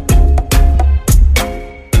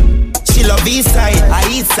 She love East side. I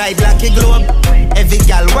East side like a globe. Every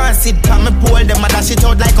gal wants it from me pole. Them a dash it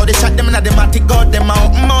out like how they shot them in the matic out. Them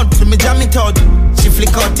out mouth for me jam it out. She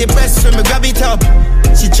flick out the breast for me grab it up.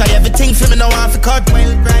 She try everything for me now half a cut.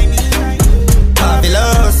 Well grimy.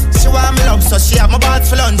 Marvelous. She want me love so she have my balls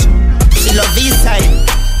for lunch. She love East side.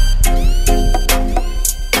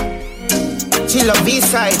 She love East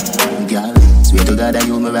side. Girl, sweet to God that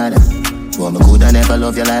you me rather. But me coulda never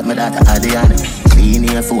love you like my daughter Adriana. Clean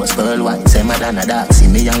Air Force, pearl white, say Madonna dark. See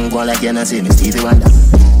me young boy like you know see me Stevie Wonder.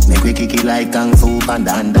 Make we kick it like Kung Fu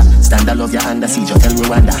Panda under. Stand I love your under, see you tell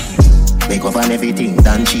Rwanda. Make up on everything,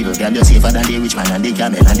 done chill. Girl you safer than the rich man and the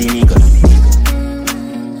camel and the nigga.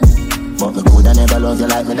 But me coulda never love you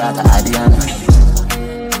like my daughter Adriana.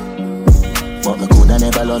 But me coulda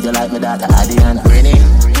never love you like my daughter Adriana.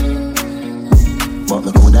 But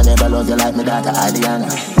me coulda never love you like my daughter Adriana.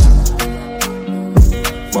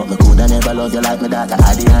 But me coulda never love you like my daughter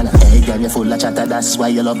Adriana. Hey girl, you full of chatter, that's why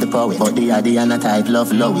you love the poet. But the Adriana type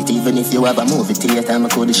love low it. Even if you have a movie theater, me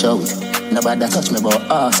coulda show it. Nobody touch me but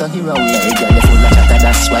so hero. Hey girl, you full of chatter,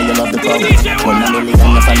 that's why you love the poet. 1 million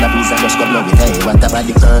me follow please and just go blow it. Hey, what about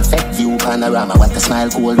the perfect view panorama? What a smile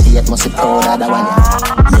cool date, must be proud of the one.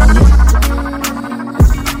 Young you.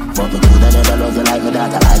 But me coulda never love you like my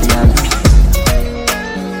daughter Adriana.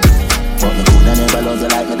 But me coulda never love you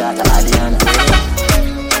like my daughter Adriana.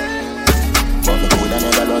 But me coulda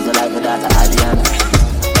never love you like my daughter Adriana.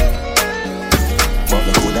 But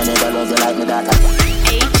me coulda never love you like my daughter.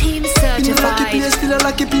 18 certified. Still a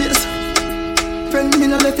lucky place. Friend me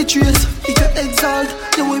no left the trace. If you exalt,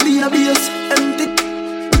 you will be a base. Empty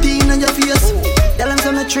thing on your face. Tell them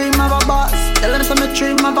some dream of a boss. Tell them some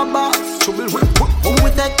dream of a boss. Who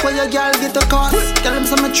will take where your girl get a cost? Tell them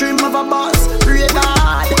some dream of a boss. Pray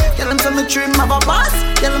God. Tell them some dream of a boss.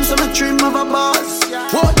 Tell them some dream of a boss.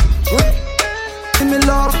 What? Give me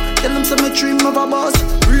love. Tell them some dream of a boss.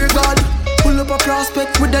 Pray God. Pull up a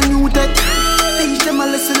prospect with a new tech. Teach them a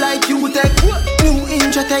lesson like you tech. New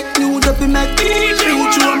intro tech, new dopey mech.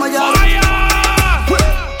 Reach you my yard.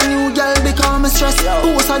 New girl become a stress.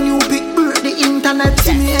 Post a new big bird, the internet.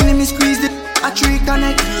 See me enemy squeeze the a tree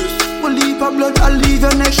connect. Will leave a blood, I'll leave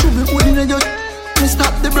your neck. Should be holding in your me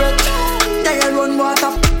stop the breath. Yeah, you run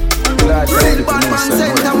water. Red bad man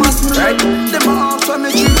center must me right. Them a half so me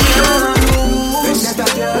treat me.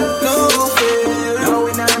 No fear, no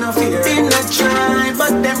we not no fear. In the try,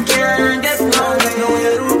 but them can't get no.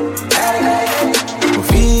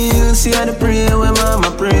 See how the pray when mama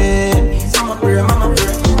pray. Mama pray, mama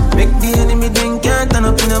pray. Make the enemy drink, can't turn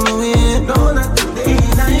up in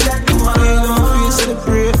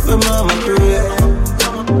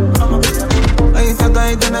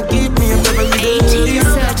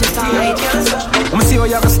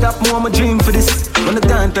know I'm a dream for this. When the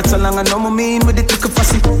time takes so long, I know my mean with it, look a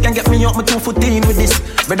fussy. Can't get me up, my 2 foot in with this.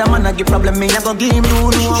 Brother man, I get problem, me, I gon' give him no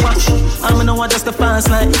watch. I'm know I just a fast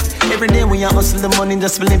life. Every day we a hustle the money,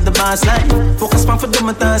 just to live the boss life. Focus on for them,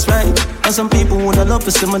 my task right. And some people who don't love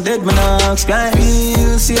to see my dead when I ask right.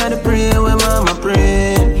 You see how to pray when mama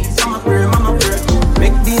pray. Mama pray, mama pray.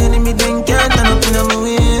 Make the enemy think can't turn up in my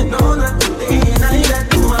way. No, not today, I need that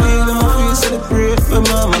to my way. Mama say the pray when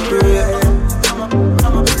mama pray.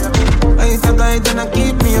 I hit a guide and I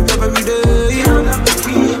keep me up every day.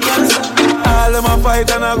 All of my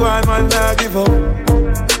fight and I go and man, I give up.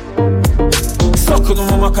 Suck on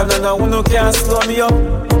mama Canada, who no can't slow me up.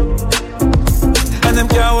 And them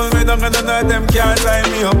can't hold me down and none of them can't tie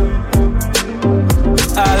me up.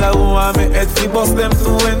 All I want me head to bust them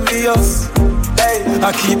too envious. Hey,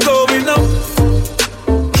 I keep going up,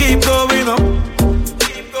 keep going up,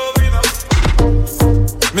 keep going up.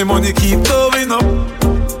 Me money keep going up,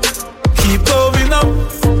 keep going up,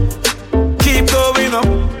 keep going up.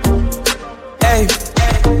 Hey,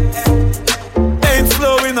 ain't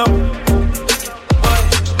slowing up.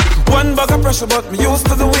 One bag of pressure, but me used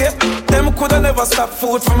to the weight. Them coulda never stop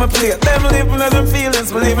food from my plate. Them living in them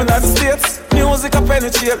feelings, believing in the states. Music a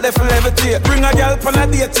penetrate, left levitate. Bring a girl on a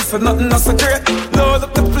date, she said nothing not so great. Load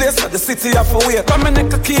up the place, but the city have to wait. Come and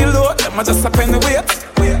neck a kilo, them a just a penny weight.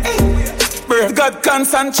 God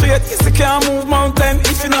concentrate, yes I can't move mountain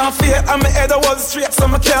if you not fear. And my head a wall straight, so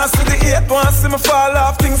I can't see the eight. Once see me fall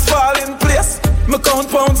off, things fall in place. Me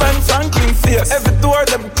count pounds and Franklin face. Every door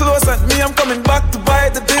them close and me I'm coming back to buy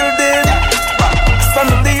the building. So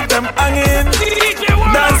me leave them hanging.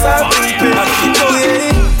 Dance all people, I keep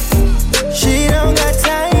going. She don't got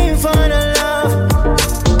time for the love.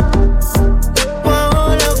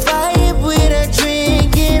 Wanna vibe with a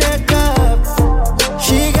drink in a cup.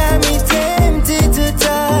 She got me tempted to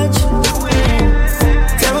touch.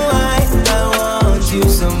 Tell me why I want you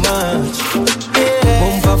so much.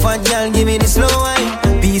 Bumper fat girl, give me the slow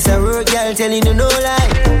wine. Piece of road girl, telling you no lie.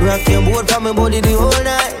 Rock your boat for my body the whole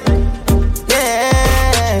night.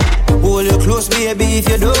 Hold you close, baby, if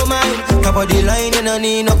you don't mind. Top of the line, you don't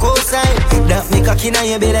need no cosign. That make a kin on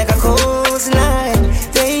you be like a coastline.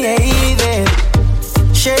 Baby,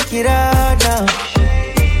 shake it out now.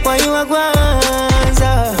 Why you a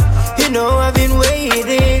guanza? You know I've been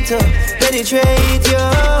waiting to penetrate you.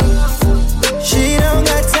 She don't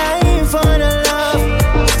got time for the love.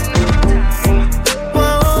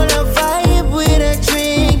 Wanna vibe with a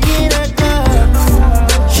drink in a cup.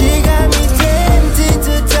 She got me tempted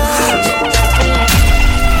to touch.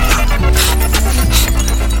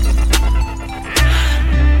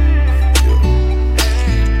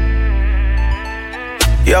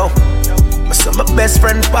 Yo, so my best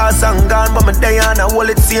friend pass and gone, but my day on a hold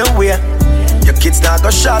it same way. Your kids not go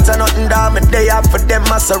short and nothing down, my day out for them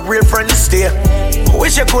as a real friend to stay.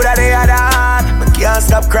 Wish you coulda they had a heart, but can't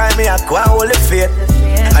stop crying, me I go and hold it faith.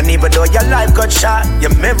 And even though your life got shot,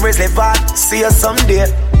 your memories live on, see you someday.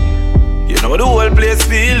 You know the whole place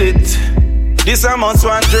feel it. This a month's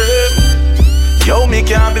one dream. Yo, me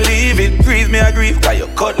can't believe it. Breathe me a grief, cause your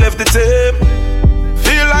cut left the tape.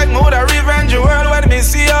 Feel like mother revenge your world when me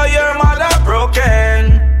see how your mother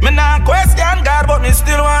broken. Me not question God, but me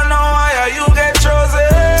still wanna know why you get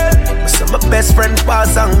chosen. So my best friend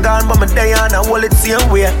pass and gone, but my day on a hold it same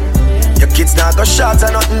way. Your kids not go short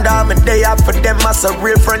and nothing down, my day out for them as a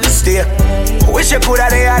real friend to stay. Wish you coulda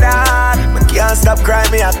they had a heart, but can't stop crying,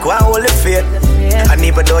 me I go and hold it faith. And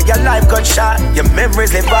even though your life got shot, your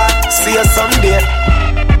memories live on, see you someday.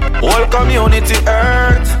 Whole community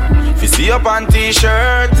hurt. If you see up on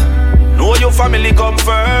t-shirt, know your family come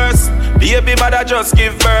first. Baby mother just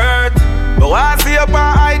give birth. But I see up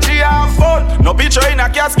on IG have fun. No picture in a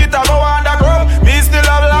casket I go underground. Me still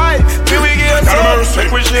have life, me we get some.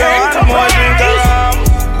 Make we share and more drink around.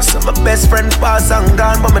 So my best friend pass and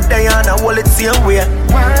gone, but my day on a hold it same way.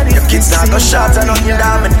 Your kids not go short and nothing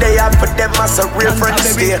down, my day out for them as a real friend to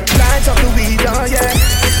stay. Light up the weed, oh yeah.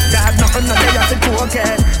 That nothing no day off the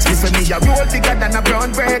cocaine. Excuse me, a roll bigger than a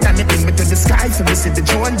brown bread. And it bring me to the sky, so me see the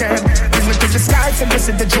drone them. Bring me to the sky, so me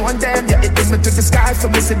see the drone them. Yeah, it bring me to the sky,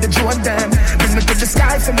 so me see the drone them. Bring me to the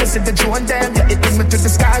sky, so me see the drone them. Yeah, it bring me to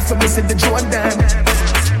the sky, so me see the drone them.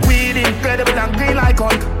 Weed incredible and green like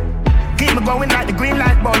Hulk. Keep me going like the green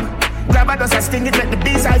light bulb. Grab a dust, I sting it, let the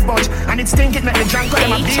B-side bunch. And it stink it, let the junk cut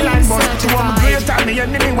them a B-line bunch. To want me great time, me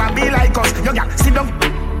enemy want be like us. Yo, yeah, sit down.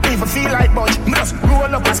 don't even feel like budge. Just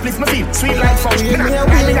roll up and split my feet, sweet like fudge.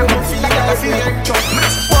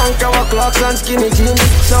 One cover clocks and skinny jeans.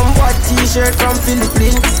 Some white t-shirt from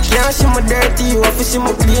Philippines. Can't see my dirty, you have to see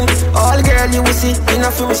my clean. All girl you will see,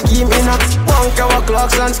 enough for me scheme, enough. One cover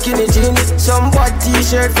clocks and skinny jeans. Some white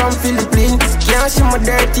t-shirt from Philippines. Can't see my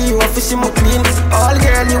dirty, you have to see my clean. All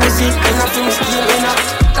girl you will see, enough for me scheme, enough.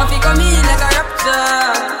 Coffee come in like a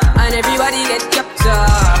raptor, and everybody get captured.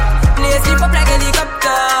 Play sleep up like a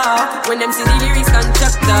helicopter, when them see the lyrics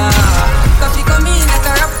constructor. Coffee come in like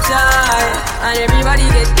a raptor, and everybody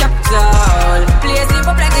get captured. Play sleep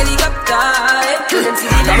up like a helicopter, when them see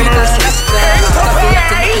the lyrics constructor. Coffee up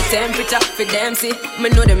to the temperature for them see. Me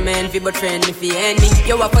know the man fi but friend me fi enemy.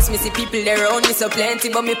 Yo I pass me see people there around me so plenty,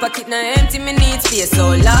 but me pocket na empty, me need space so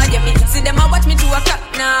Lord. Yeah me see them a watch me 2 o'clock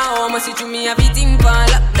now. I'ma see through me everything for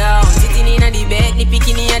lockdown. Sitting in a the bed, ni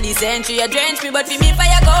picking in the century. You drench me but fi me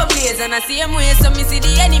fire go blaze. And I see him way so me see the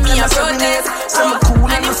enemy a protest. I'm cool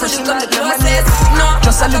and refreshing like the closest.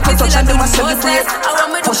 Just a little touch and them a celebrate.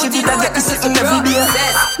 Push it in and get the sitting every day.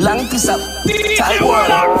 Long piece up, tight wall.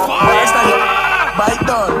 Where's the bite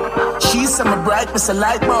down? She said me bright, miss a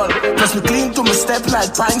light bulb. Plus me clean to me step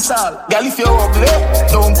like pine salt. Girl if you're ugly,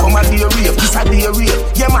 don't come a day rape. This a day rape,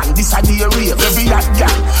 yeah man, this a day rape. Every hot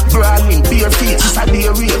girl, brawling, bare face. This a day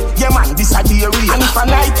rape, yeah man, this a day rape. And if a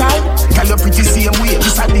night time, girl you pretty same way.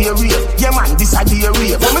 This a day rape, yeah man, this a day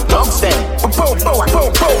rape. When me thugs them, pow, pow,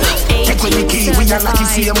 pow, pow. Take when the key, we are like the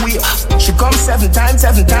same way. She comes 7 times.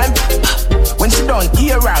 When she done,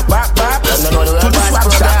 hear her back. To the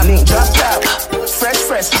swap shop, link drop top.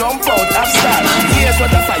 Fresh, jump out, upstart. Here's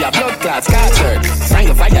what the fire, blood clots, catch hurt. Sign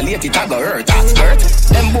you violate it, I go hurt, hurt.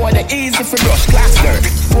 Them boy, they easy for brush, class dirt.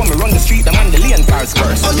 When me run the street, them on the lane cars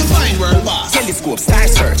first. Oh, you find world boss. Telescope, star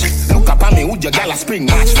search. Look up at me, would your gal a spring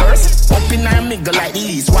match first? Up in our middle like the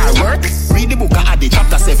east, why work? Read the book of Adi,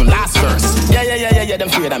 chapter 7, last verse. Yeah, them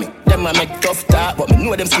afraid of me. Them a make tough talk, but me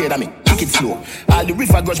know them scared of me. Wicked slow. All the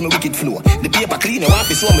river grudge me wicked flow. The paper clean, you want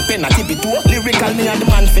to show me pen, I tip it too. Lyrical, me and the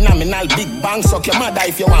man phenomenal. Big bang, suck your mother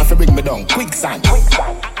if you want to bring me down. Quicksand.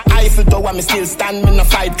 Eiffel Tower, me still stand. Me no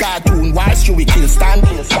fight cartoon. Why should we kill stand?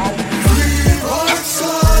 Get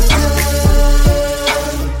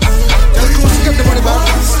the money back.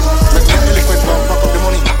 Make me delinquent now, fuck up the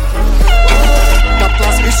money. Top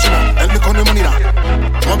class history now, help me count the money down.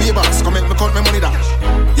 Come be a boss, come make me count my money down.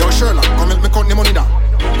 Yo Sherlock, come make me count the money down.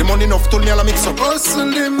 The money enough told me all a mix up.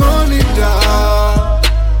 Hustle the money down.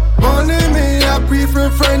 Money me, I prefer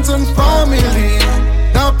friends and family.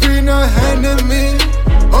 Not be no enemy.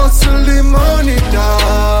 Hustle the money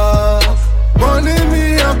down. Money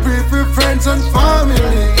me, I prefer friends and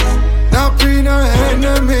family. Not be no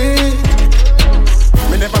enemy.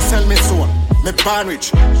 Me never sell me soul, me born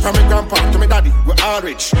rich. From me grandpa to me daddy, we all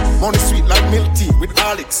rich. Money sweet like milk tea with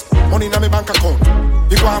Alex. Money in my bank account,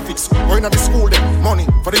 the graphics. Going at the school them, money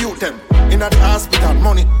for the youth them. In the hospital,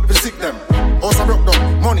 money for the sick them. Also broke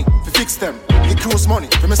down, money to fix them. The cruise money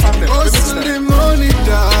for me stand them. Hustle the money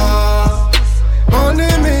down.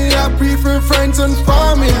 Money me, I prefer friends and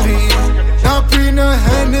family. Not be no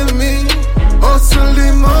enemy. Hustle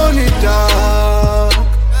the money down.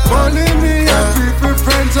 Money me, I prefer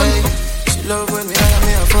friends and she love when me and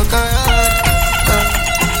me a fuck her hard.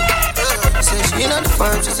 Say she not the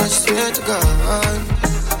farm, she said she swear to God.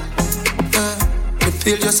 The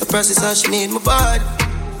pill just a process and she need my body.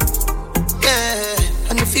 Yeah,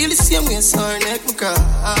 and me feel the same way so her neck me cry.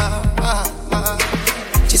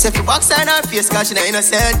 She said for box on her face cause she not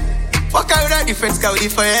innocent. Fuck her with her difference cause we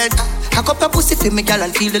different. Cock up her pussy for me girl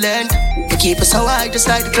and feel the length. Me keep her so high just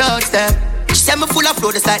like the clouds them. She said me full of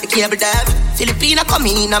flow just like the cable dam. Filipina come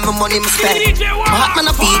in and my money me spend. My heart man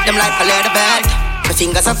I beat them like a leather bag. My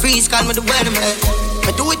fingers are freeze, call me the weatherman.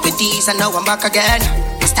 I do it with these and now I'm back again.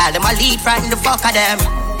 My style them I lead, frighten the fuck of them.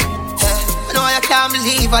 I know I can't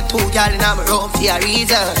believe I told y'all in my room for a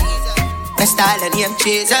reason. My style and name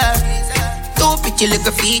chaser. Two pretty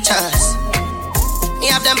little features. Me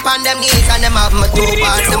have them on them knees and them have my two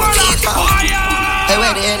parts and my feet for. Hey,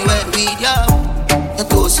 where they anywhere to weed, yo. You're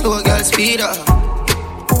too slow, girl, speed up.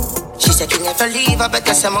 She said, can you ever leave? I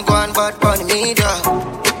better say I'm going bad for the media.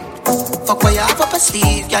 Fuck what you have up a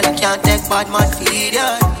sleeve, girl, you can't take bad man feed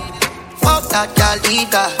ya. Fuck that, girl, leave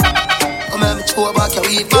that. Come here, me chew back your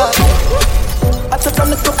weed, boy. I took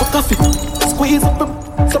on a cup of coffee, squeeze up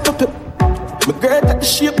a pip. My girl got the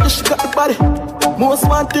shape, yeah, she got the body. Most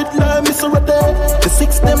wanted, love me so right there. The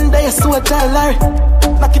 6 them days, so I tell Larry.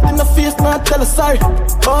 Knock it in the face, not tell her sorry.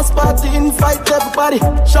 Boss party, invite everybody.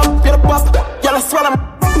 Champagne pop, y'all swallow.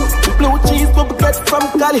 The blue cheese, what we get from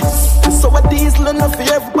Cali. So what these diesel enough for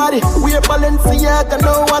everybody. We a Balenciaga,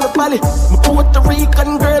 no one a Bali. My Puerto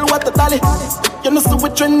Rican girl, what a dolly. You know, so we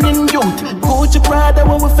trending youth. Gucci Prada,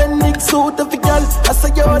 when we Phoenix suit of a girl. I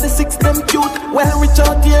say you're the 6 them cute. Well, rich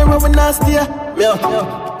out here, when we nasty. Yeah.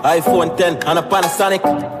 iPhone 10 and a Panasonic.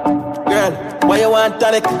 Girl, why you want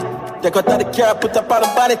tonic? Take out of the car, put up on the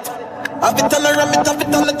bonnet. Have it on her, have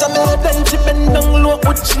it on the tummy. Then she bend down low,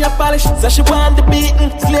 put she a polish. So she want the beaten,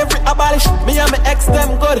 slavery abolish. Me and my ex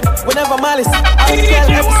them good, whenever malice. I tell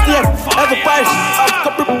every state, every parish. A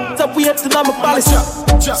couple of weird to know my polish.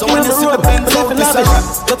 So when you see the bend down, this a rap.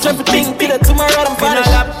 Touch everything, be there tomorrow, I'm vanish.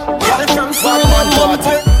 Bad man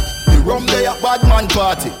party. The rum there, bad man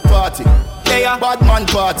party. Bad man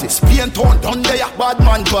party. Spain town down there, bad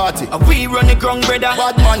man party. We run the ground, brother.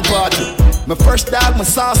 Bad man party. My first dog, my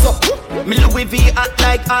sauce up. Me Louis V act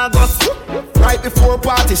like August. Right before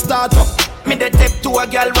party start up. Me the tip to a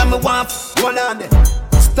girl when me want. One on there.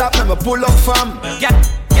 Stop me pull up fam.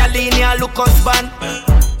 Girl in here look husband.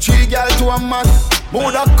 3 girl to a man.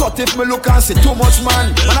 More that cut if me look and see too much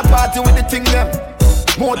man. When I party with the thing them.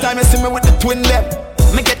 More time you see me with the twin them.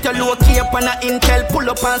 Me get your low key up on a intel. Pull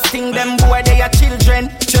up and sting them boy they are children.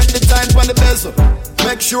 Check the time on the bezel.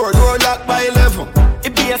 Make sure door lock by 11.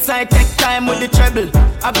 It be a side take time with the treble.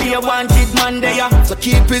 I be a wanted man there. So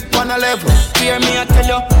keep it on a level. Hear me I tell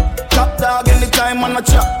you. Top dog anytime on a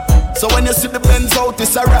chop. So when you see the Benz out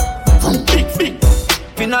it's a rap. Big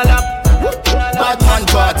Final up. Bad man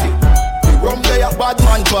party. The rum there bad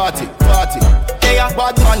man party.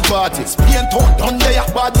 Bad man party. Spain town down there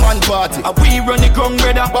bad man party. We run the ground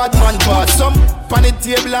brother. Bad man party. Some on the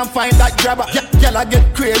table and find that grabber. Girl I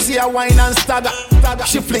get crazy a wine and stagger.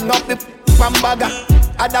 She fling up the bagger.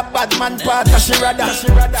 At a bad man party she rather.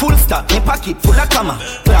 Full stop, me pocket full of comma.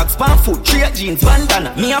 Clocks, pan foot, 3 jeans,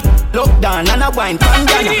 bandana. Me a look down and a wine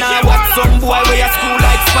bandana. Now watch some boy where a school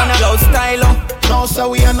like spanner. Yo style up. Now so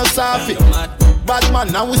we are no softy. Bad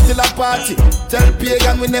man, now we still a party. Tell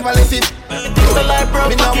pagan we never let it. The light broke.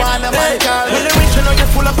 Me no want a man call. When they reach you know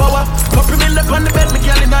you're full of power. Couple million on the bed, me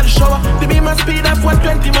girl in the shower. The beam and speed of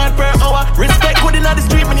 120 miles per hour. Respect good in the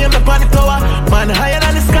street, me name the party tower. Man higher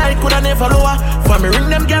than the sky, coulda never lower. For me ring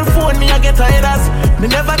them girl phone, me I get headers. Me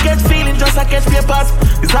never get feeling, just I catch papers.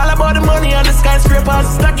 It's all about the money and the skyscrapers.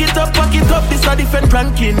 Stack it up, pack it up, this a different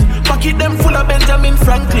ranking. Pocket them full of Benjamin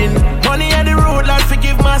Franklin. Money at the road, Lord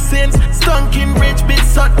forgive my sins. Stunking rich bitch,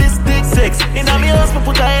 suck this dick sex. In a me house, me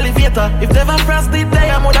put a elevator. If never frost did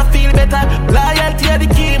die, I woulda feel better. Loyalty are the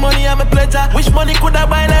key, money I'm a pleasure. Wish money coulda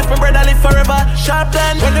buy life, my brother live forever. Sharp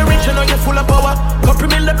down, when they rich, you know you're full of power. Couple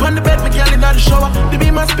million on the bed, me girl in the shower. The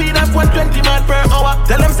beam and speed of 120 miles per hour.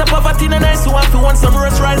 Tell them some poverty no nice, who want some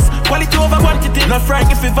Rolls Royce. Quality over quantity, not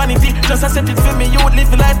frank if it vanity. Just I set it for me, you would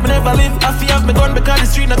live the life me never live. I feel have me gun because the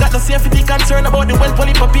street no got no safety concern about the well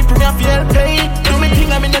poly for people me I feel. Hey, do me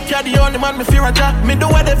thing, I'm in the car, the only man me fear a job. Me do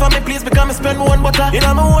whatever me please because me spend my own butter. You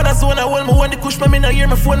know my own zone, I hold my one the kush, me no hear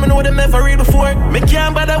my phone, me know them never read before. Me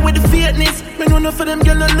can't bother with the fakeness. Me know enough of them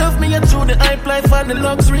girl not love me and through the hype life and the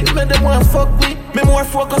luxury. Me them want fuck with. Me more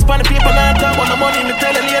focus on the paper now talk about the money, me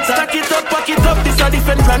tell you later. Stack it up, pack it up, this a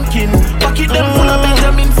different ranking. Pocket them full of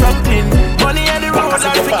Benjamin Franklin. Money on the road, Lord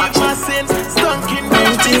forgive my sins. Stunking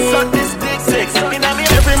bitches, suck this dick sex. Every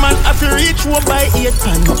man have to reach one by 8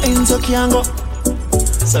 times. No ends so can't go.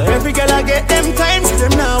 So every girl I get them times.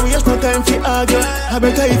 Them now waste no time for argue. I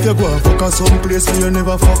better if you go and fuck her someplace where you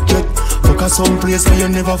never fuck yet. Fuck her someplace where you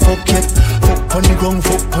never fuck yet. Fuck on the ground,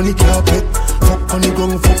 fuck on the carpet. Fuck on the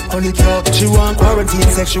ground, fuck on the carpet. She want quarantine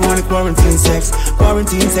sex, she want the quarantine sex.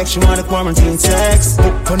 Quarantine sex, she want the quarantine sex.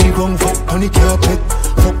 Fuck on the ground, fuck on the carpet.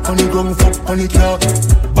 Fuck on the ground, fuck on the carpet.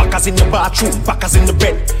 Backers in the bathroom, backers in the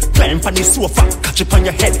bed. Climb on the sofa, catch it on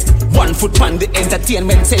your head. 1 foot on the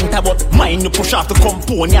entertainment center, but mine you push off the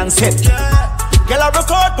component set. Girl, I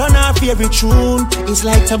record on her favorite tune. It's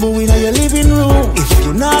like taboo in your living room. If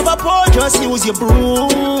you never pour, just use your broom.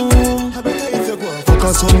 Fuck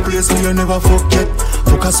her someplace where you never fuck yet.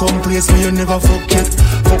 Fuck her someplace where you never fuck yet.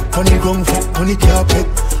 Fuck on the ground, fuck on the carpet.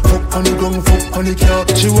 Fuck on the ground, fuck on the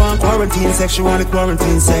carpet. She want quarantine sex, she want the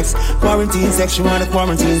quarantine sex. Quarantine sex, she want the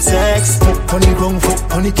quarantine sex. Fuck on the ground,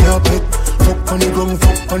 fuck on the carpet. Fuck on the ground,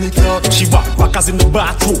 fuck on the carpet. She want backers in the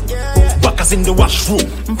bathroom, backers in the washroom.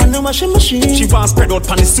 On the washing machine. She want spread out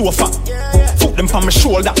on the sofa. Fuck them on my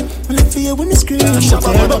shoulder. I left for you when the screen. Shut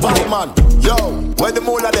up, man. Yo, where the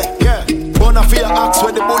mole there? Yeah. Bona fear axe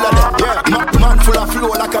where the bull are there. Yeah. Man full of flow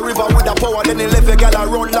like a river with a power. Then he left a gal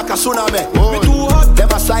run like a tsunami. Me too hot. Them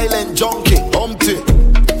a silent junkie, humpty.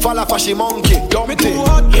 Follow fashy monkey, dumpty.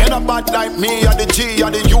 Ain't a bad like me, or the G, or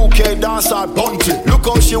the UK dancer, bunty. Look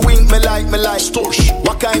how she wink me like Stush.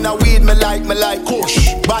 What kind of weed me like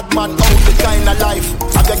Kush. Bad man out the kind of life.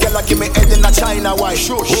 I got gyal give me head in a China white.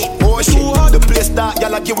 Shush, oh shit, the place that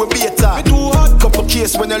gyal give we beta. Couple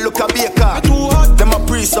case when you look a baker. Them a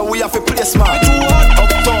priest so we have to play smart.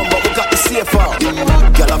 Uptown but we got the safe out.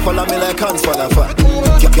 Gyal follow me like hands for the fat.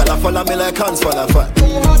 Gyal follow me like hands for the fat.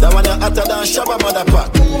 That one you hotter than Shabba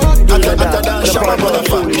motherfucker. Hotter than Shabba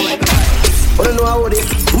motherfucker. I don't know how it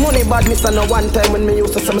is. Money bad miss on one time when me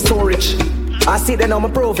used to some storage. I see that now me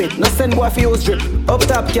prove it. No send boy for use drip. Up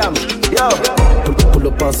top cam. Yo. Pull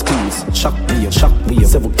up and squeeze. Shock wave.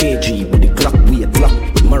 7 kg with the clock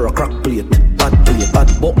weight. Mirror crack plate.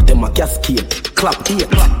 Bad buck them a cascade. Clap here.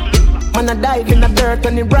 Man a dive in the dirt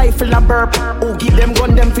and the rifle a burp. Who give them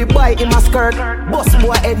gun them fi buy in my skirt. Boss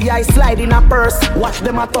boy head eye slide in a purse. Watch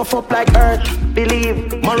them a tough up like earth.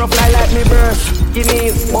 Believe, more fly like me burst.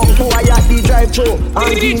 Guineas, bump boy at the drive through.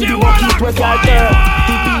 And give the bucket with your dirt.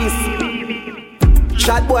 TPs.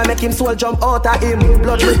 Shot boy make him soul jump out of him.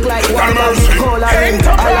 Blood look like water, color him.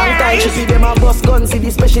 A long time she see them a bust gun. See the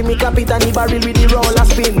special me cap it and the barrel with the roller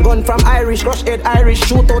spin. Gun from Irish, rush head Irish.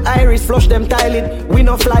 Shoot out Irish, flush them tiling. We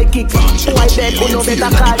no fly kicks. Why dead, who no better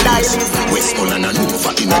call dialing. West Holland and Nova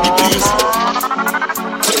in the place.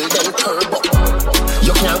 Tell them turbo.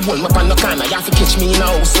 You can't hold me up on the corner. You have to catch me in a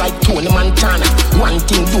house like Tony Montana. One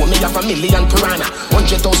thing do me have a million piranha.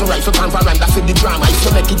 100,000 rifle pan veranda for the drama. If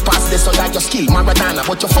you make it past this, so that you skill Maradona.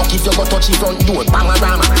 But you fuck if you go touch it front door,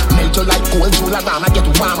 Bamarama. Melt you like gold, Jularama, get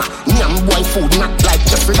warmer. Nyam boy food, not like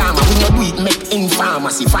Jeffrey Dahmer. When you do it, make in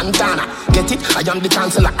pharmacy, Fantana. Get it? I am the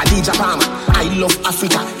chancellor, Adidja Palmer. I love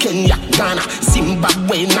Africa, Kenya, Ghana,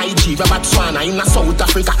 Zimbabwe, Nigeria, Botswana. In South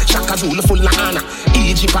Africa, Shaka Zulu full of honor.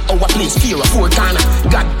 Egypt, our place, fear of Fort Ghana.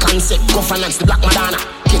 God concept, governance, the Black Madonna.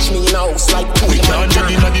 Catch me in a house like Tony Montana.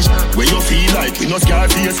 We can't get in this where you feel like we no scar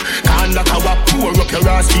face. Can't like a wap, pour up your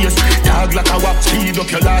ass face. Dog like a wap, speed up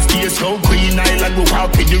your last face. So Green Island, we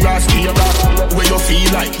walk with the ass face. Where you feel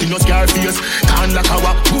like we no scar face. Can't like a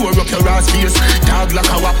wap, pour up your ass face. Dog like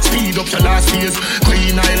a wap, speed up your last face.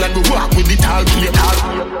 Green Island, we walk with the tall plate.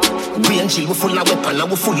 Green chill, we full of weapon and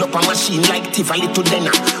we full up a machine like Tiff a little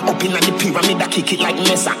dinner. Up in the pyramid, I kick it like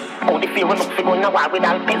Mesa. How the fear up for going a war with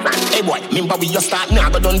all peasants. Hey boy, remember we just start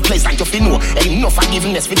now, but don't pleasant. You feel no, ain't no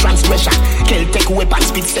forgiveness for transgression. Kill take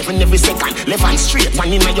weapons, speed 7 every second. Left hand straight,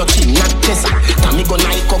 one in your chin, not Tessa. Tommy go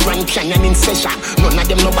Nike, Grand Canyon in session. None of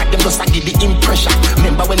them know but them just a give the impression.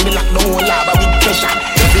 Remember when we lock the whole lava with pressure.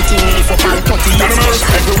 Everything lift up and 30 years special.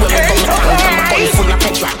 Everywhere we come, the tank and the gun full of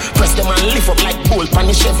petrol. Press them and lift up like bolt pan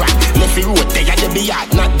the Chevron. Left the road, they are the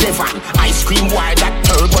yard, not Devon. Ice cream wire.